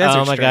Strike.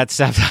 Oh my god!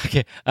 Stop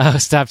talking! Oh,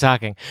 stop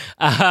talking!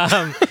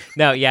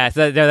 No, yeah,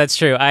 no, that's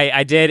true.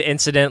 I did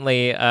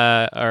incidentally,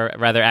 or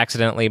rather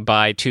accidentally,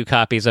 buy 2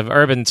 copies of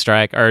Urban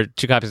Strike or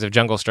 2 copies of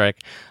Jungle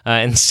Strike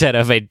instead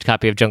of a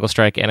copy of Jungle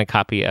Strike and a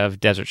copy of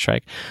Desert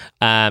Strike.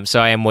 So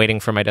I am waiting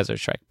for my Desert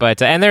Strike.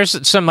 But and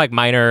there's some like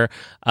minor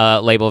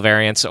label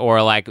variants,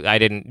 or like I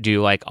didn't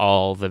do like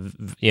all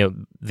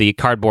the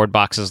cardboard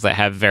boxes that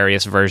have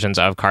various versions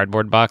of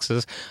cardboard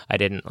boxes. I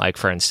didn't, like,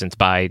 for instance,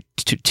 buy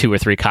 2 or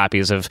 3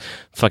 copies of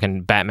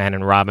fucking Batman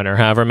and Robin or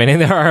however many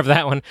there are of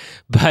that one.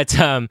 But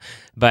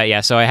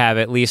yeah, so I have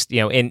at least,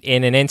 in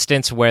an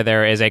instance where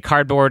there is a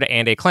cardboard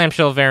and a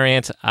clamshell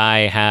variant, I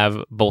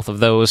have both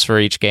of those for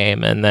each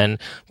game. And then,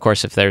 of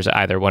course, if there's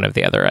either one of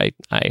the other, I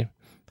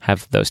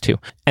have those 2.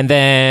 And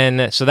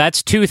then, so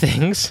that's 2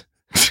 things.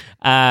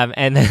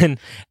 And then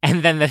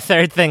the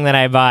third thing that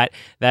I bought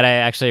that I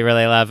actually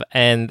really love,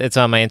 and it's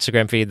on my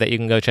Instagram feed that you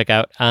can go check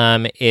out,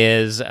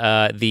 is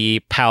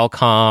the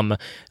Palcom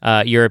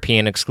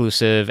European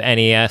exclusive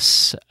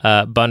NES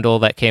bundle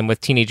that came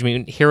with Teenage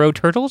Mutant Hero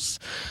Turtles.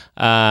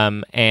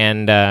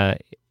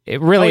 It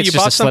really you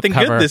bought something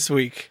good this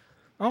week.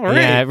 All right.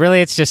 Yeah,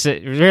 it's just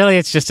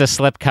a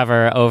slip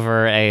cover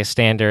over a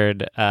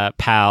standard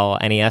PAL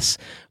NES,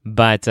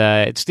 but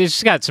it's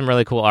just got some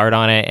really cool art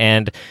on it.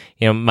 And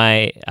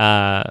my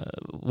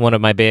one of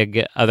my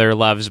big other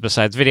loves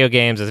besides video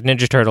games is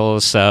Ninja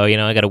Turtles, so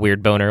I got a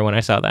weird boner when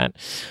I saw that.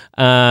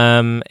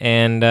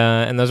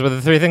 And those were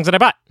the 3 things that I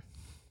bought.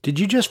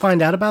 Did you just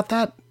find out about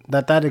that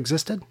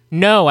existed?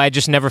 No, I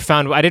just never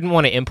found. I didn't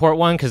want to import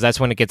one because that's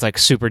when it gets like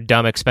super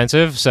dumb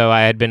expensive. So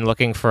I had been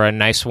looking for a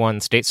nice one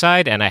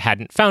stateside, and I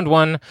hadn't found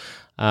one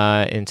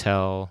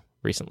until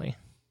recently.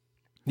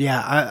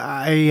 Yeah,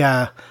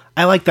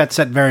 I like that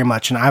set very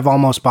much, and I've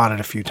almost bought it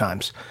a few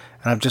times.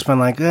 And I've just been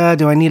like,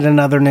 do I need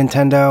another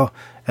Nintendo?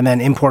 And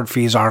then import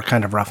fees are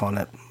kind of rough on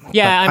it.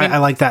 Yeah, I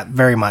like that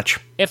very much.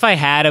 If I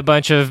had a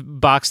bunch of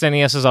boxed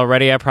NESs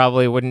already, I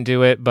probably wouldn't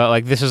do it. But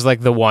like, this is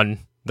like the one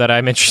that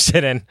I'm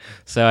interested in,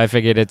 so I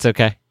figured it's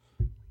okay.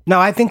 No,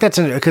 I think that's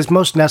because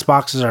most NES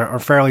boxes are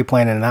fairly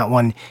plain, and that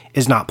one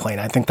is not plain.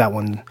 I think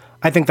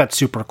that's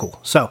super cool.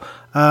 So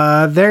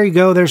there you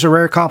go. There's a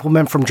rare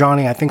compliment from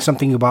Johnny. I think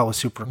something you bought was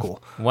super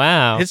cool.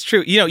 Wow, it's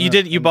true.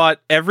 You bought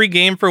every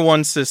game for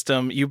one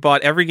system. You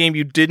bought every game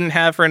you didn't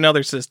have for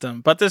another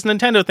system. But this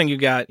Nintendo thing you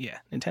got,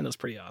 Nintendo's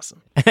pretty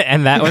awesome.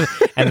 and that was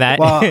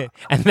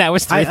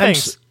 3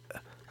 things.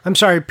 I'm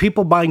sorry,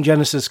 people buying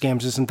Genesis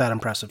games isn't that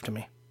impressive to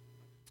me.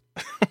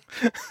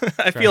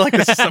 I feel like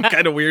this is some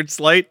kind of weird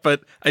slight,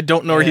 but I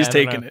don't know where he's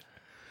taking it.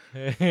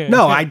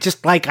 No, I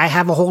just I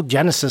have a whole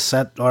Genesis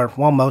set, or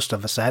most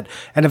of a set,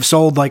 and have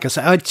sold like a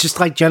set. It's just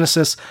like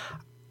Genesis.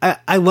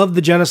 I love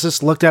the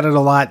Genesis, looked at it a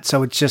lot,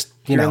 so it's just,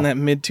 You're in that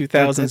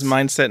mid-2000s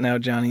mindset now,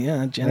 Johnny.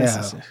 Yeah,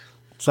 Genesis. Yeah.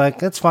 It's like,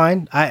 that's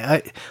fine.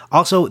 I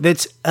also,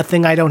 that's a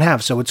thing I don't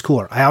have, so it's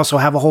cooler. I also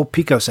have a whole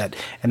Pico set,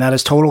 and that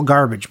is total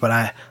garbage, but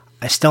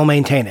I still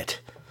maintain it.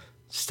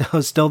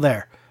 Still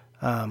there.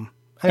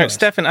 Anyways.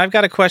 Stephan, I've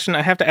got a question.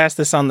 I have to ask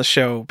this on the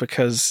show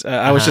because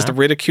I was just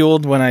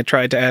ridiculed when I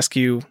tried to ask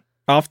you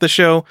off the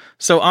show.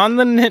 So on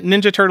the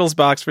Ninja Turtles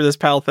box for this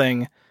PAL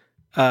thing,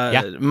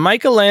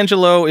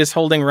 Michelangelo is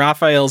holding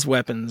Raphael's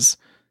weapons,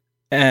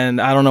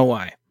 and I don't know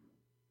why.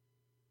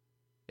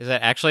 Is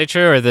that actually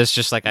true, or is this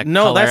just like a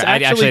No, color? that's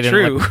actually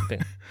true.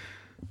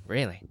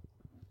 Really?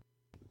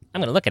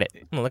 I'm gonna look at it.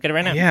 I'm gonna look at it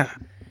right now. Yeah.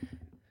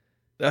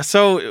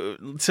 So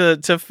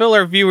to fill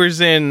our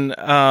viewers in,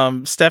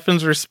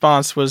 Stephan's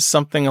response was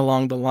something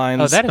along the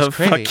lines of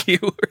crazy. "fuck you"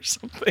 or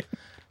something.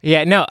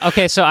 Yeah, no.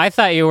 Okay, so I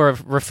thought you were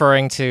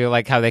referring to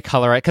like how they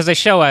color it, because they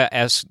show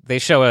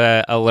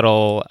a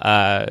little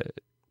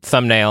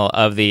thumbnail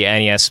of the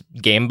NES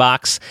game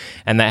box,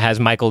 and that has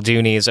Michael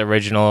Dooney's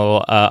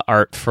original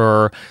art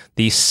for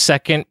the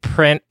second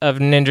print of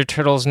Ninja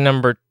Turtles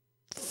number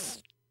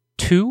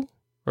 2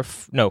 or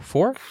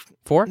 4.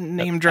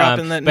 Name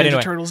dropping that Ninja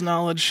anyway. Turtles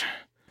knowledge.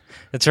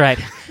 That's right.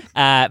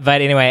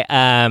 But anyway,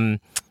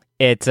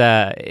 it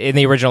in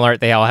the original art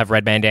they all have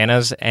red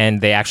bandanas,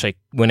 and they actually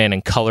went in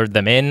and colored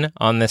them in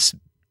on this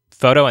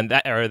photo and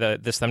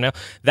this thumbnail.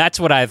 That's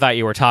what I thought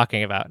you were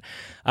talking about.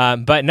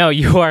 But no,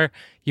 you are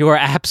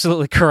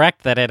absolutely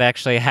correct that it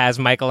actually has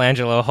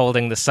Michelangelo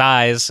holding the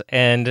size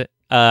and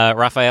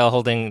Raphael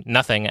holding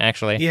nothing.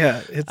 Actually,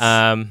 yeah,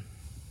 it's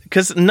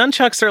because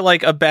nunchucks are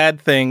like a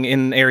bad thing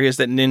in areas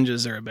that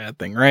ninjas are a bad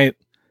thing, right?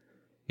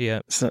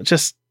 Yeah. So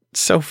just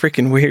so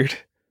freaking weird.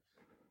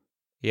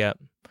 Yeah.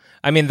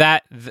 I mean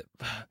but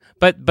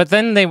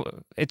then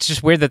it's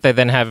just weird that they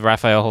then have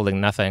Raphael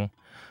holding nothing.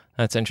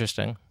 That's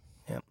interesting.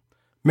 Yeah.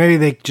 Maybe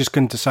they just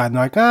couldn't decide.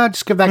 They're like,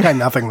 just give that guy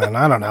nothing then.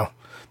 I don't know.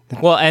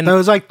 Well, and there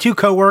was like two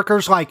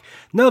coworkers like,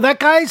 no, that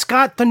guy's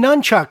got the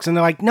nunchucks. And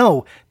they're like,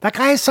 no, that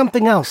guy has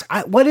something else.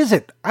 What is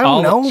it? I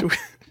don't know.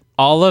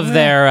 All of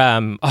their,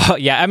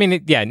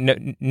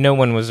 no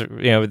one was,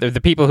 the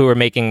people who were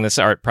making this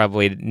art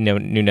probably knew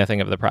nothing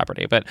of the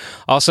property, but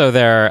also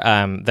their,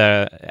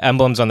 the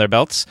emblems on their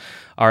belts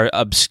are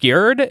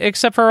obscured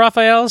except for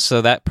Raphael.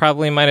 So that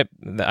probably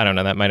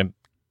that might have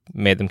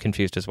made them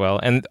confused as well.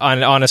 And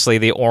honestly,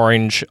 the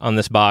orange on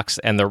this box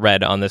and the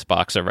red on this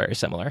box are very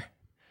similar.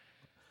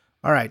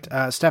 All right.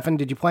 Stephan,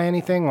 did you play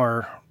anything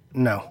or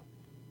no?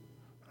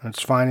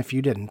 It's fine if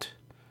you didn't.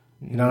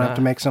 You don't have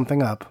to make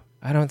something up.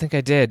 I don't think I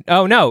did.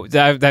 Oh no,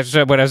 that's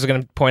what I was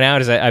going to point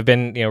out. Is that I've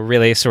been,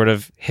 really sort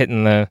of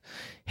hitting the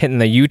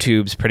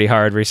YouTubes pretty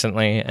hard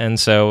recently, and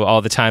so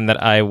all the time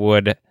that I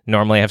would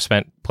normally have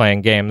spent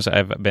playing games,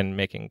 I've been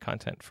making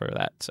content for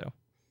that. So,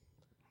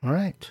 all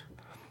right,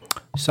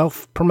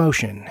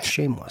 self-promotion,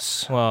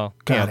 shameless. Well,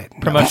 got it.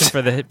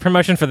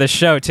 Promotion for the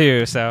show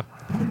too. So,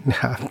 no,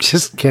 I'm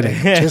just kidding.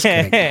 Just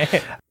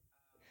kidding.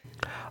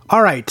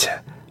 All right.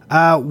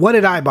 What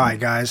did I buy,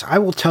 guys? I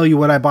will tell you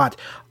what I bought.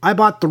 I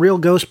bought the real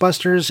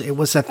Ghostbusters. It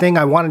was a thing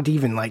I wanted to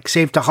even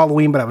save to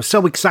Halloween, but I was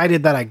so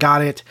excited that I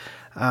got it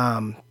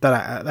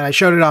that I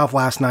showed it off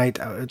last night.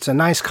 It's a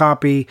nice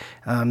copy.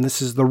 This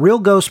is the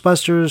real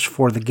Ghostbusters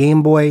for the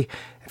Game Boy.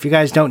 If you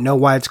guys don't know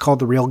why it's called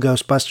the real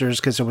Ghostbusters,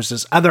 because there was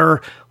this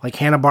other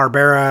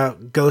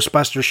Hanna-Barbera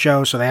Ghostbusters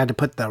show, so they had to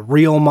put the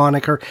real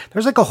moniker.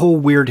 There's a whole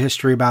weird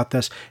history about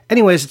this.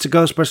 Anyways, it's a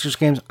Ghostbusters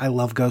game. I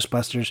love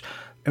Ghostbusters.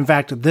 In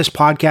fact, this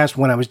podcast,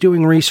 when I was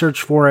doing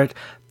research for it,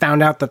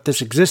 found out that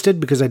this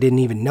existed because I didn't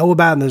even know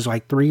about it. This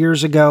was 3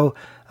 years ago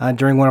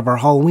during one of our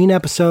Halloween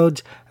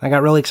episodes. And I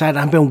got really excited.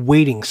 I've been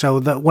waiting. So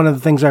one of the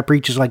things I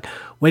preach is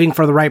waiting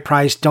for the right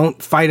price.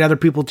 Don't fight other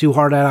people too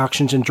hard at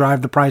auctions and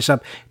drive the price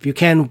up. If you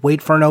can,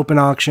 wait for an open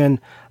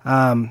auction.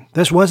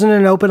 This wasn't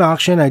an open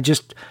auction. I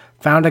just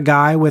found a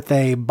guy with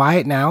a buy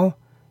it now.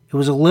 It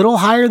was a little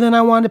higher than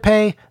I wanted to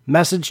pay.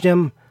 Messaged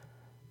him.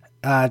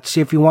 To see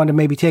if he wanted to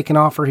maybe take an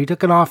offer. He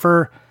took an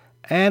offer,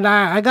 and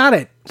I got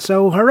it.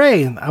 So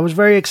hooray! I was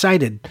very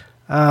excited.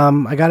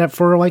 I got it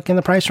for in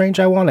the price range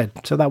I wanted.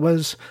 So that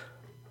was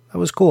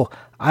cool.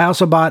 I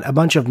also bought a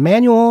bunch of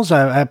manuals.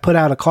 I put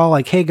out a call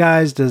hey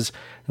guys, does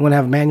anyone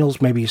have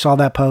manuals? Maybe you saw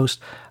that post.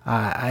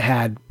 I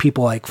had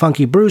people like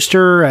Funky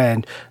Brewster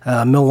and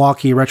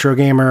Milwaukee Retro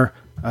Gamer.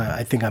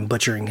 I think I'm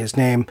butchering his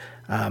name.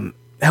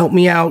 Help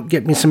me out,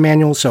 get me some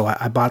manuals. So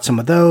I bought some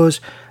of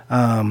those.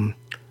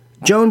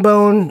 Joan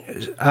Bone,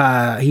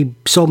 he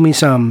sold me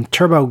some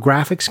Turbo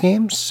Graphics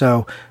games,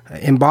 so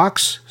in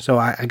box. So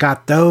I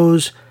got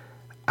those.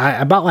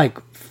 I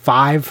bought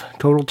 5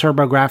 total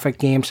Turbo Graphic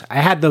games.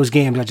 I had those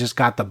games. I just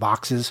got the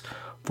boxes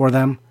for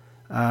them.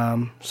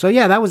 So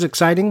yeah, that was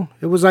exciting.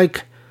 It was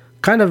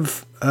kind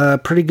of a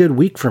pretty good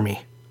week for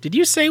me. Did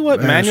you say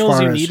what manuals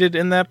you needed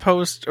in that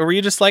post, or were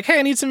you just hey,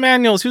 I need some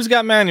manuals? Who's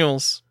got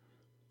manuals?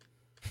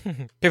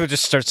 People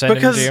just start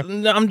sending them to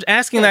you. I'm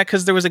asking that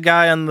because there was a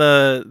guy on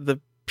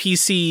the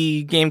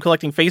PC game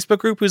collecting Facebook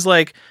group who's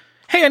hey,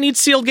 I need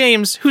sealed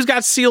games. Who's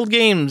got sealed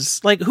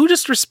games? Who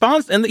just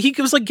responds? And he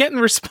was getting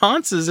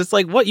responses. It's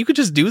what? You could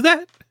just do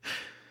that?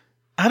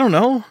 I don't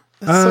know.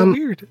 That's so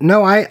weird.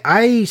 No,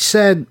 I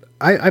said,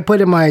 I put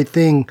in my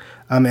thing,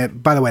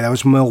 by the way, that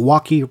was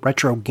Milwaukee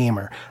Retro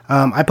Gamer.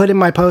 I put in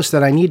my post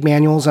that I need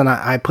manuals, and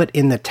I put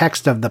in the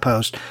text of the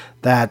post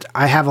that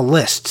I have a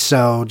list.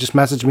 So just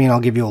message me and I'll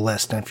give you a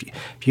list. And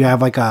if you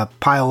have like a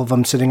pile of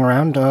them sitting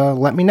around,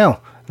 let me know.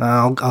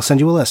 I'll send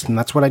you a list. And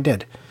that's what I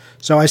did.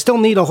 So I still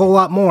need a whole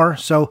lot more.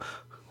 So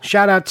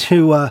shout out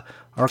to,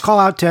 or call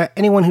out to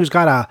anyone who's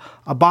got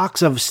a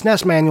box of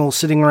SNES manuals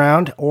sitting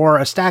around or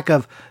a stack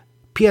of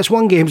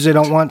PS1 games they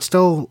don't want,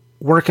 still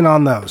working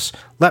on those.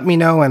 Let me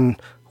know, and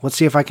let's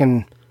see if I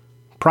can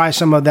pry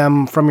some of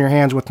them from your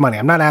hands with money.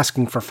 I'm not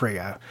asking for free.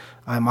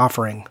 I'm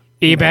offering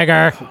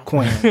E-beggar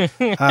coin.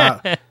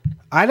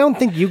 I don't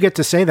think you get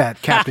to say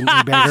that, Captain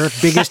E-beggar,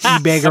 biggest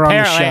E-beggar on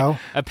the show.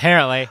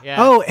 Apparently, yeah.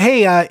 Oh,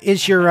 hey,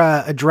 is your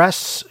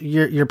address,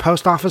 your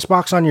post office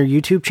box on your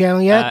YouTube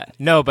channel yet?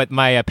 No, but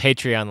my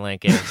Patreon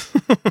link is.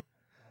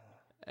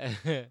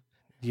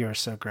 You're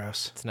so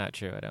gross. It's not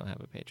true. I don't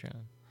have a Patreon.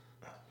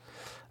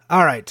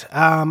 All right.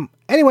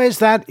 Anyways,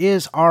 that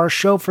is our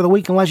show for the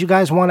week. Unless you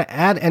guys want to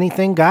add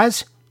anything,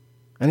 guys.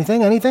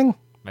 Anything?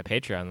 My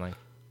Patreon link.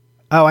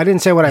 Oh, I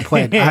didn't say what I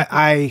played.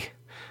 I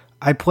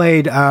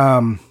played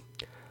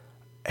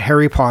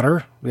Harry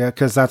Potter,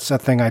 because that's a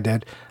thing I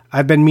did.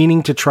 I've been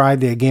meaning to try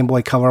the Game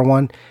Boy Color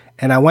one,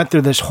 and I went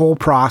through this whole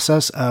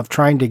process of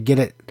trying to get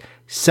it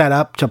set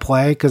up to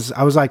play, because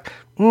I was like,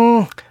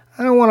 I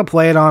don't want to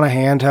play it on a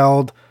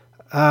handheld.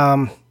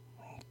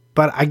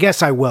 But I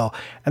guess I will.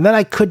 And then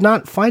I could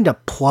not find a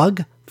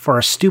plug for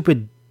a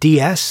stupid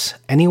DS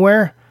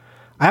anywhere.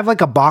 I have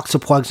like a box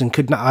of plugs and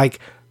could not, like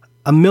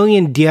a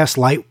million DS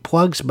Lite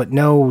plugs, but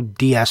no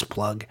DS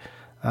plug.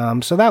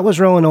 So that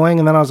was real annoying.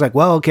 And then I was like,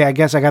 well, okay, I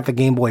guess I got the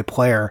Game Boy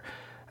player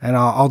and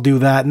I'll do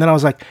that. And then I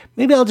was like,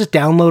 maybe I'll just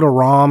download a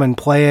ROM and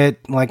play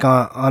it like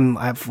on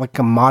I have like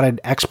a modded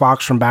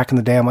Xbox from back in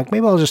the day. I'm like,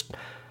 maybe I'll just,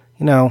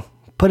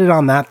 put it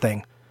on that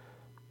thing.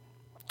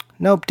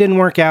 Nope, didn't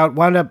work out.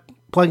 Wound up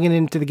plugging it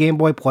into the Game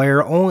Boy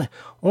player.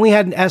 Only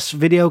had an S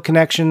video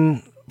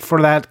connection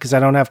for that because I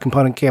don't have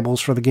component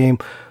cables for the game,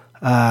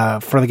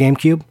 for the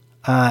GameCube.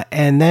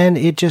 And then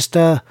it just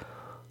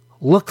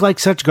looked like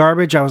such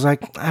garbage. I was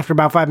like, after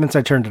about 5 minutes,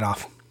 I turned it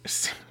off.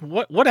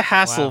 What a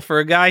hassle for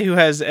a guy who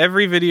has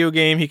every video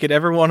game he could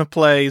ever want to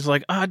play. He's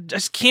like, I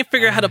just can't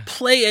figure out how to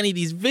play any of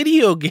these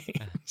video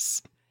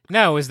games.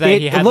 No, it was that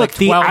he had like 12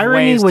 the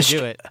irony ways was, to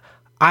do it.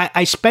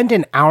 I spent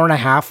an hour and a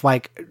half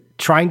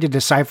trying to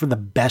decipher the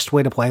best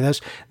way to play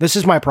this. This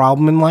is my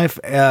problem in life.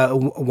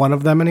 One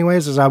of them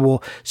anyways, is I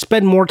will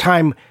spend more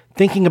time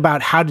thinking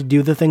about how to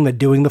do the thing than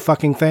doing the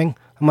fucking thing.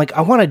 I'm like,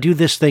 I want to do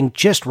this thing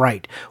just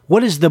right.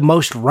 What is the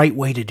most right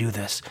way to do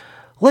this?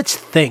 Let's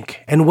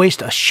think and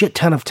waste a shit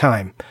ton of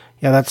time.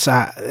 Yeah, that's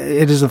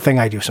it is a thing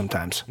I do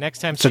sometimes. Next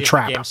time, it's a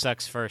trap. The game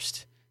sucks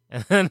first,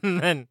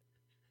 and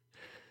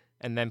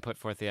then put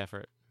forth the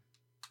effort.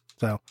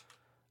 So,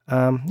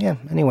 yeah.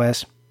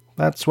 Anyways,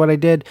 that's what I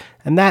did,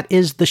 and that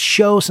is the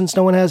show. Since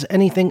no one has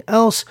anything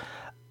else,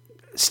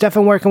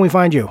 Stephan, where can we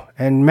find you?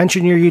 And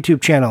mention your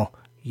YouTube channel.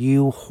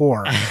 You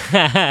whore.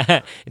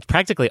 It's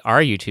practically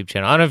our YouTube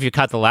channel. I don't know if you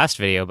caught the last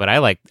video, but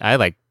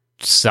I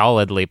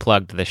solidly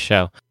plugged this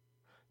show.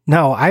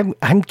 No,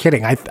 I'm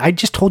kidding. I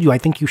just told you I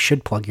think you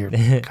should plug your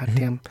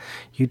goddamn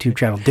YouTube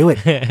channel. Do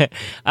it.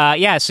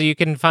 Yeah, so you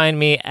can find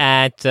me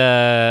at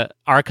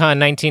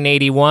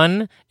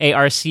Archon1981,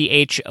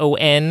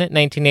 ARCHON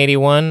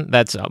 1981.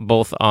 That's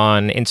both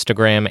on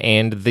Instagram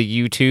and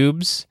the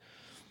YouTubes.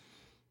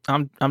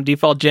 I'm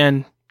Default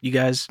Gen. You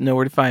guys know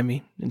where to find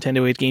me.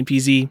 Nintendo 8 Game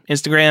PZ,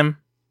 Instagram,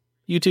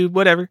 YouTube,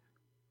 whatever.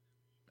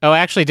 Oh, I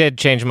actually did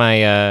change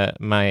my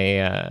my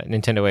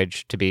Nintendo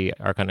Age to be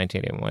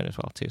Archon1981 as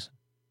well, too. So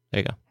there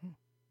you go.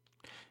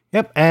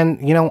 Yep, and,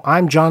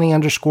 I'm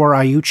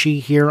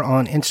Johnny_Iuchi here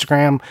on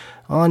Instagram.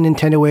 On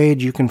Nintendo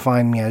Age, you can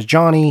find me as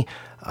Johnny.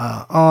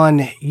 On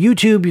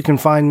YouTube, you can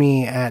find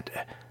me at,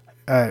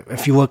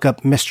 if you look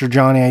up Mr.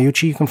 Johnny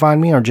Iuchi, you can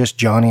find me, or just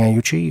Johnny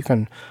Iuchi, you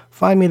can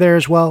find me there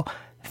as well.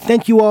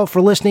 Thank you all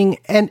for listening,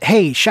 and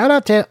hey, shout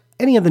out to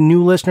any of the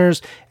new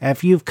listeners.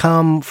 If you've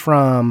come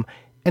from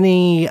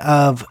any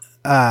of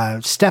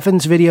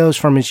Stephan's videos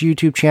from his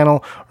YouTube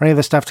channel, or any of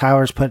the stuff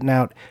Tyler's putting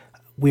out,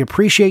 we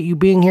appreciate you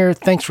being here.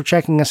 Thanks for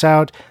checking us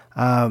out.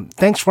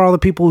 Thanks for all the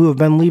people who have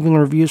been leaving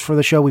reviews for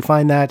the show. We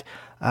find that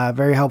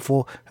very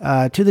helpful.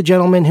 To the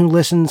gentleman who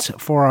listens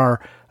for our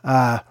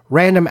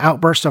random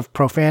outbursts of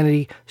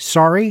profanity,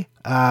 sorry.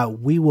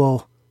 I'm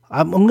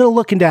going to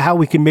look into how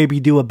we can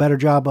maybe do a better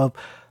job of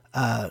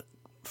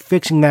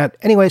fixing that.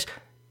 Anyways,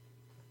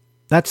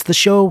 that's the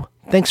show.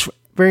 Thanks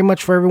very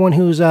much for everyone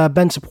who's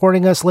been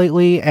supporting us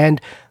lately, and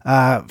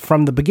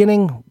from the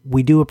beginning,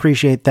 we do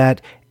appreciate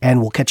that,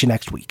 and we'll catch you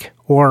next week,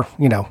 or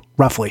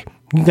roughly.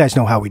 You guys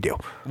know how we do.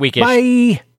 Weekish. Bye.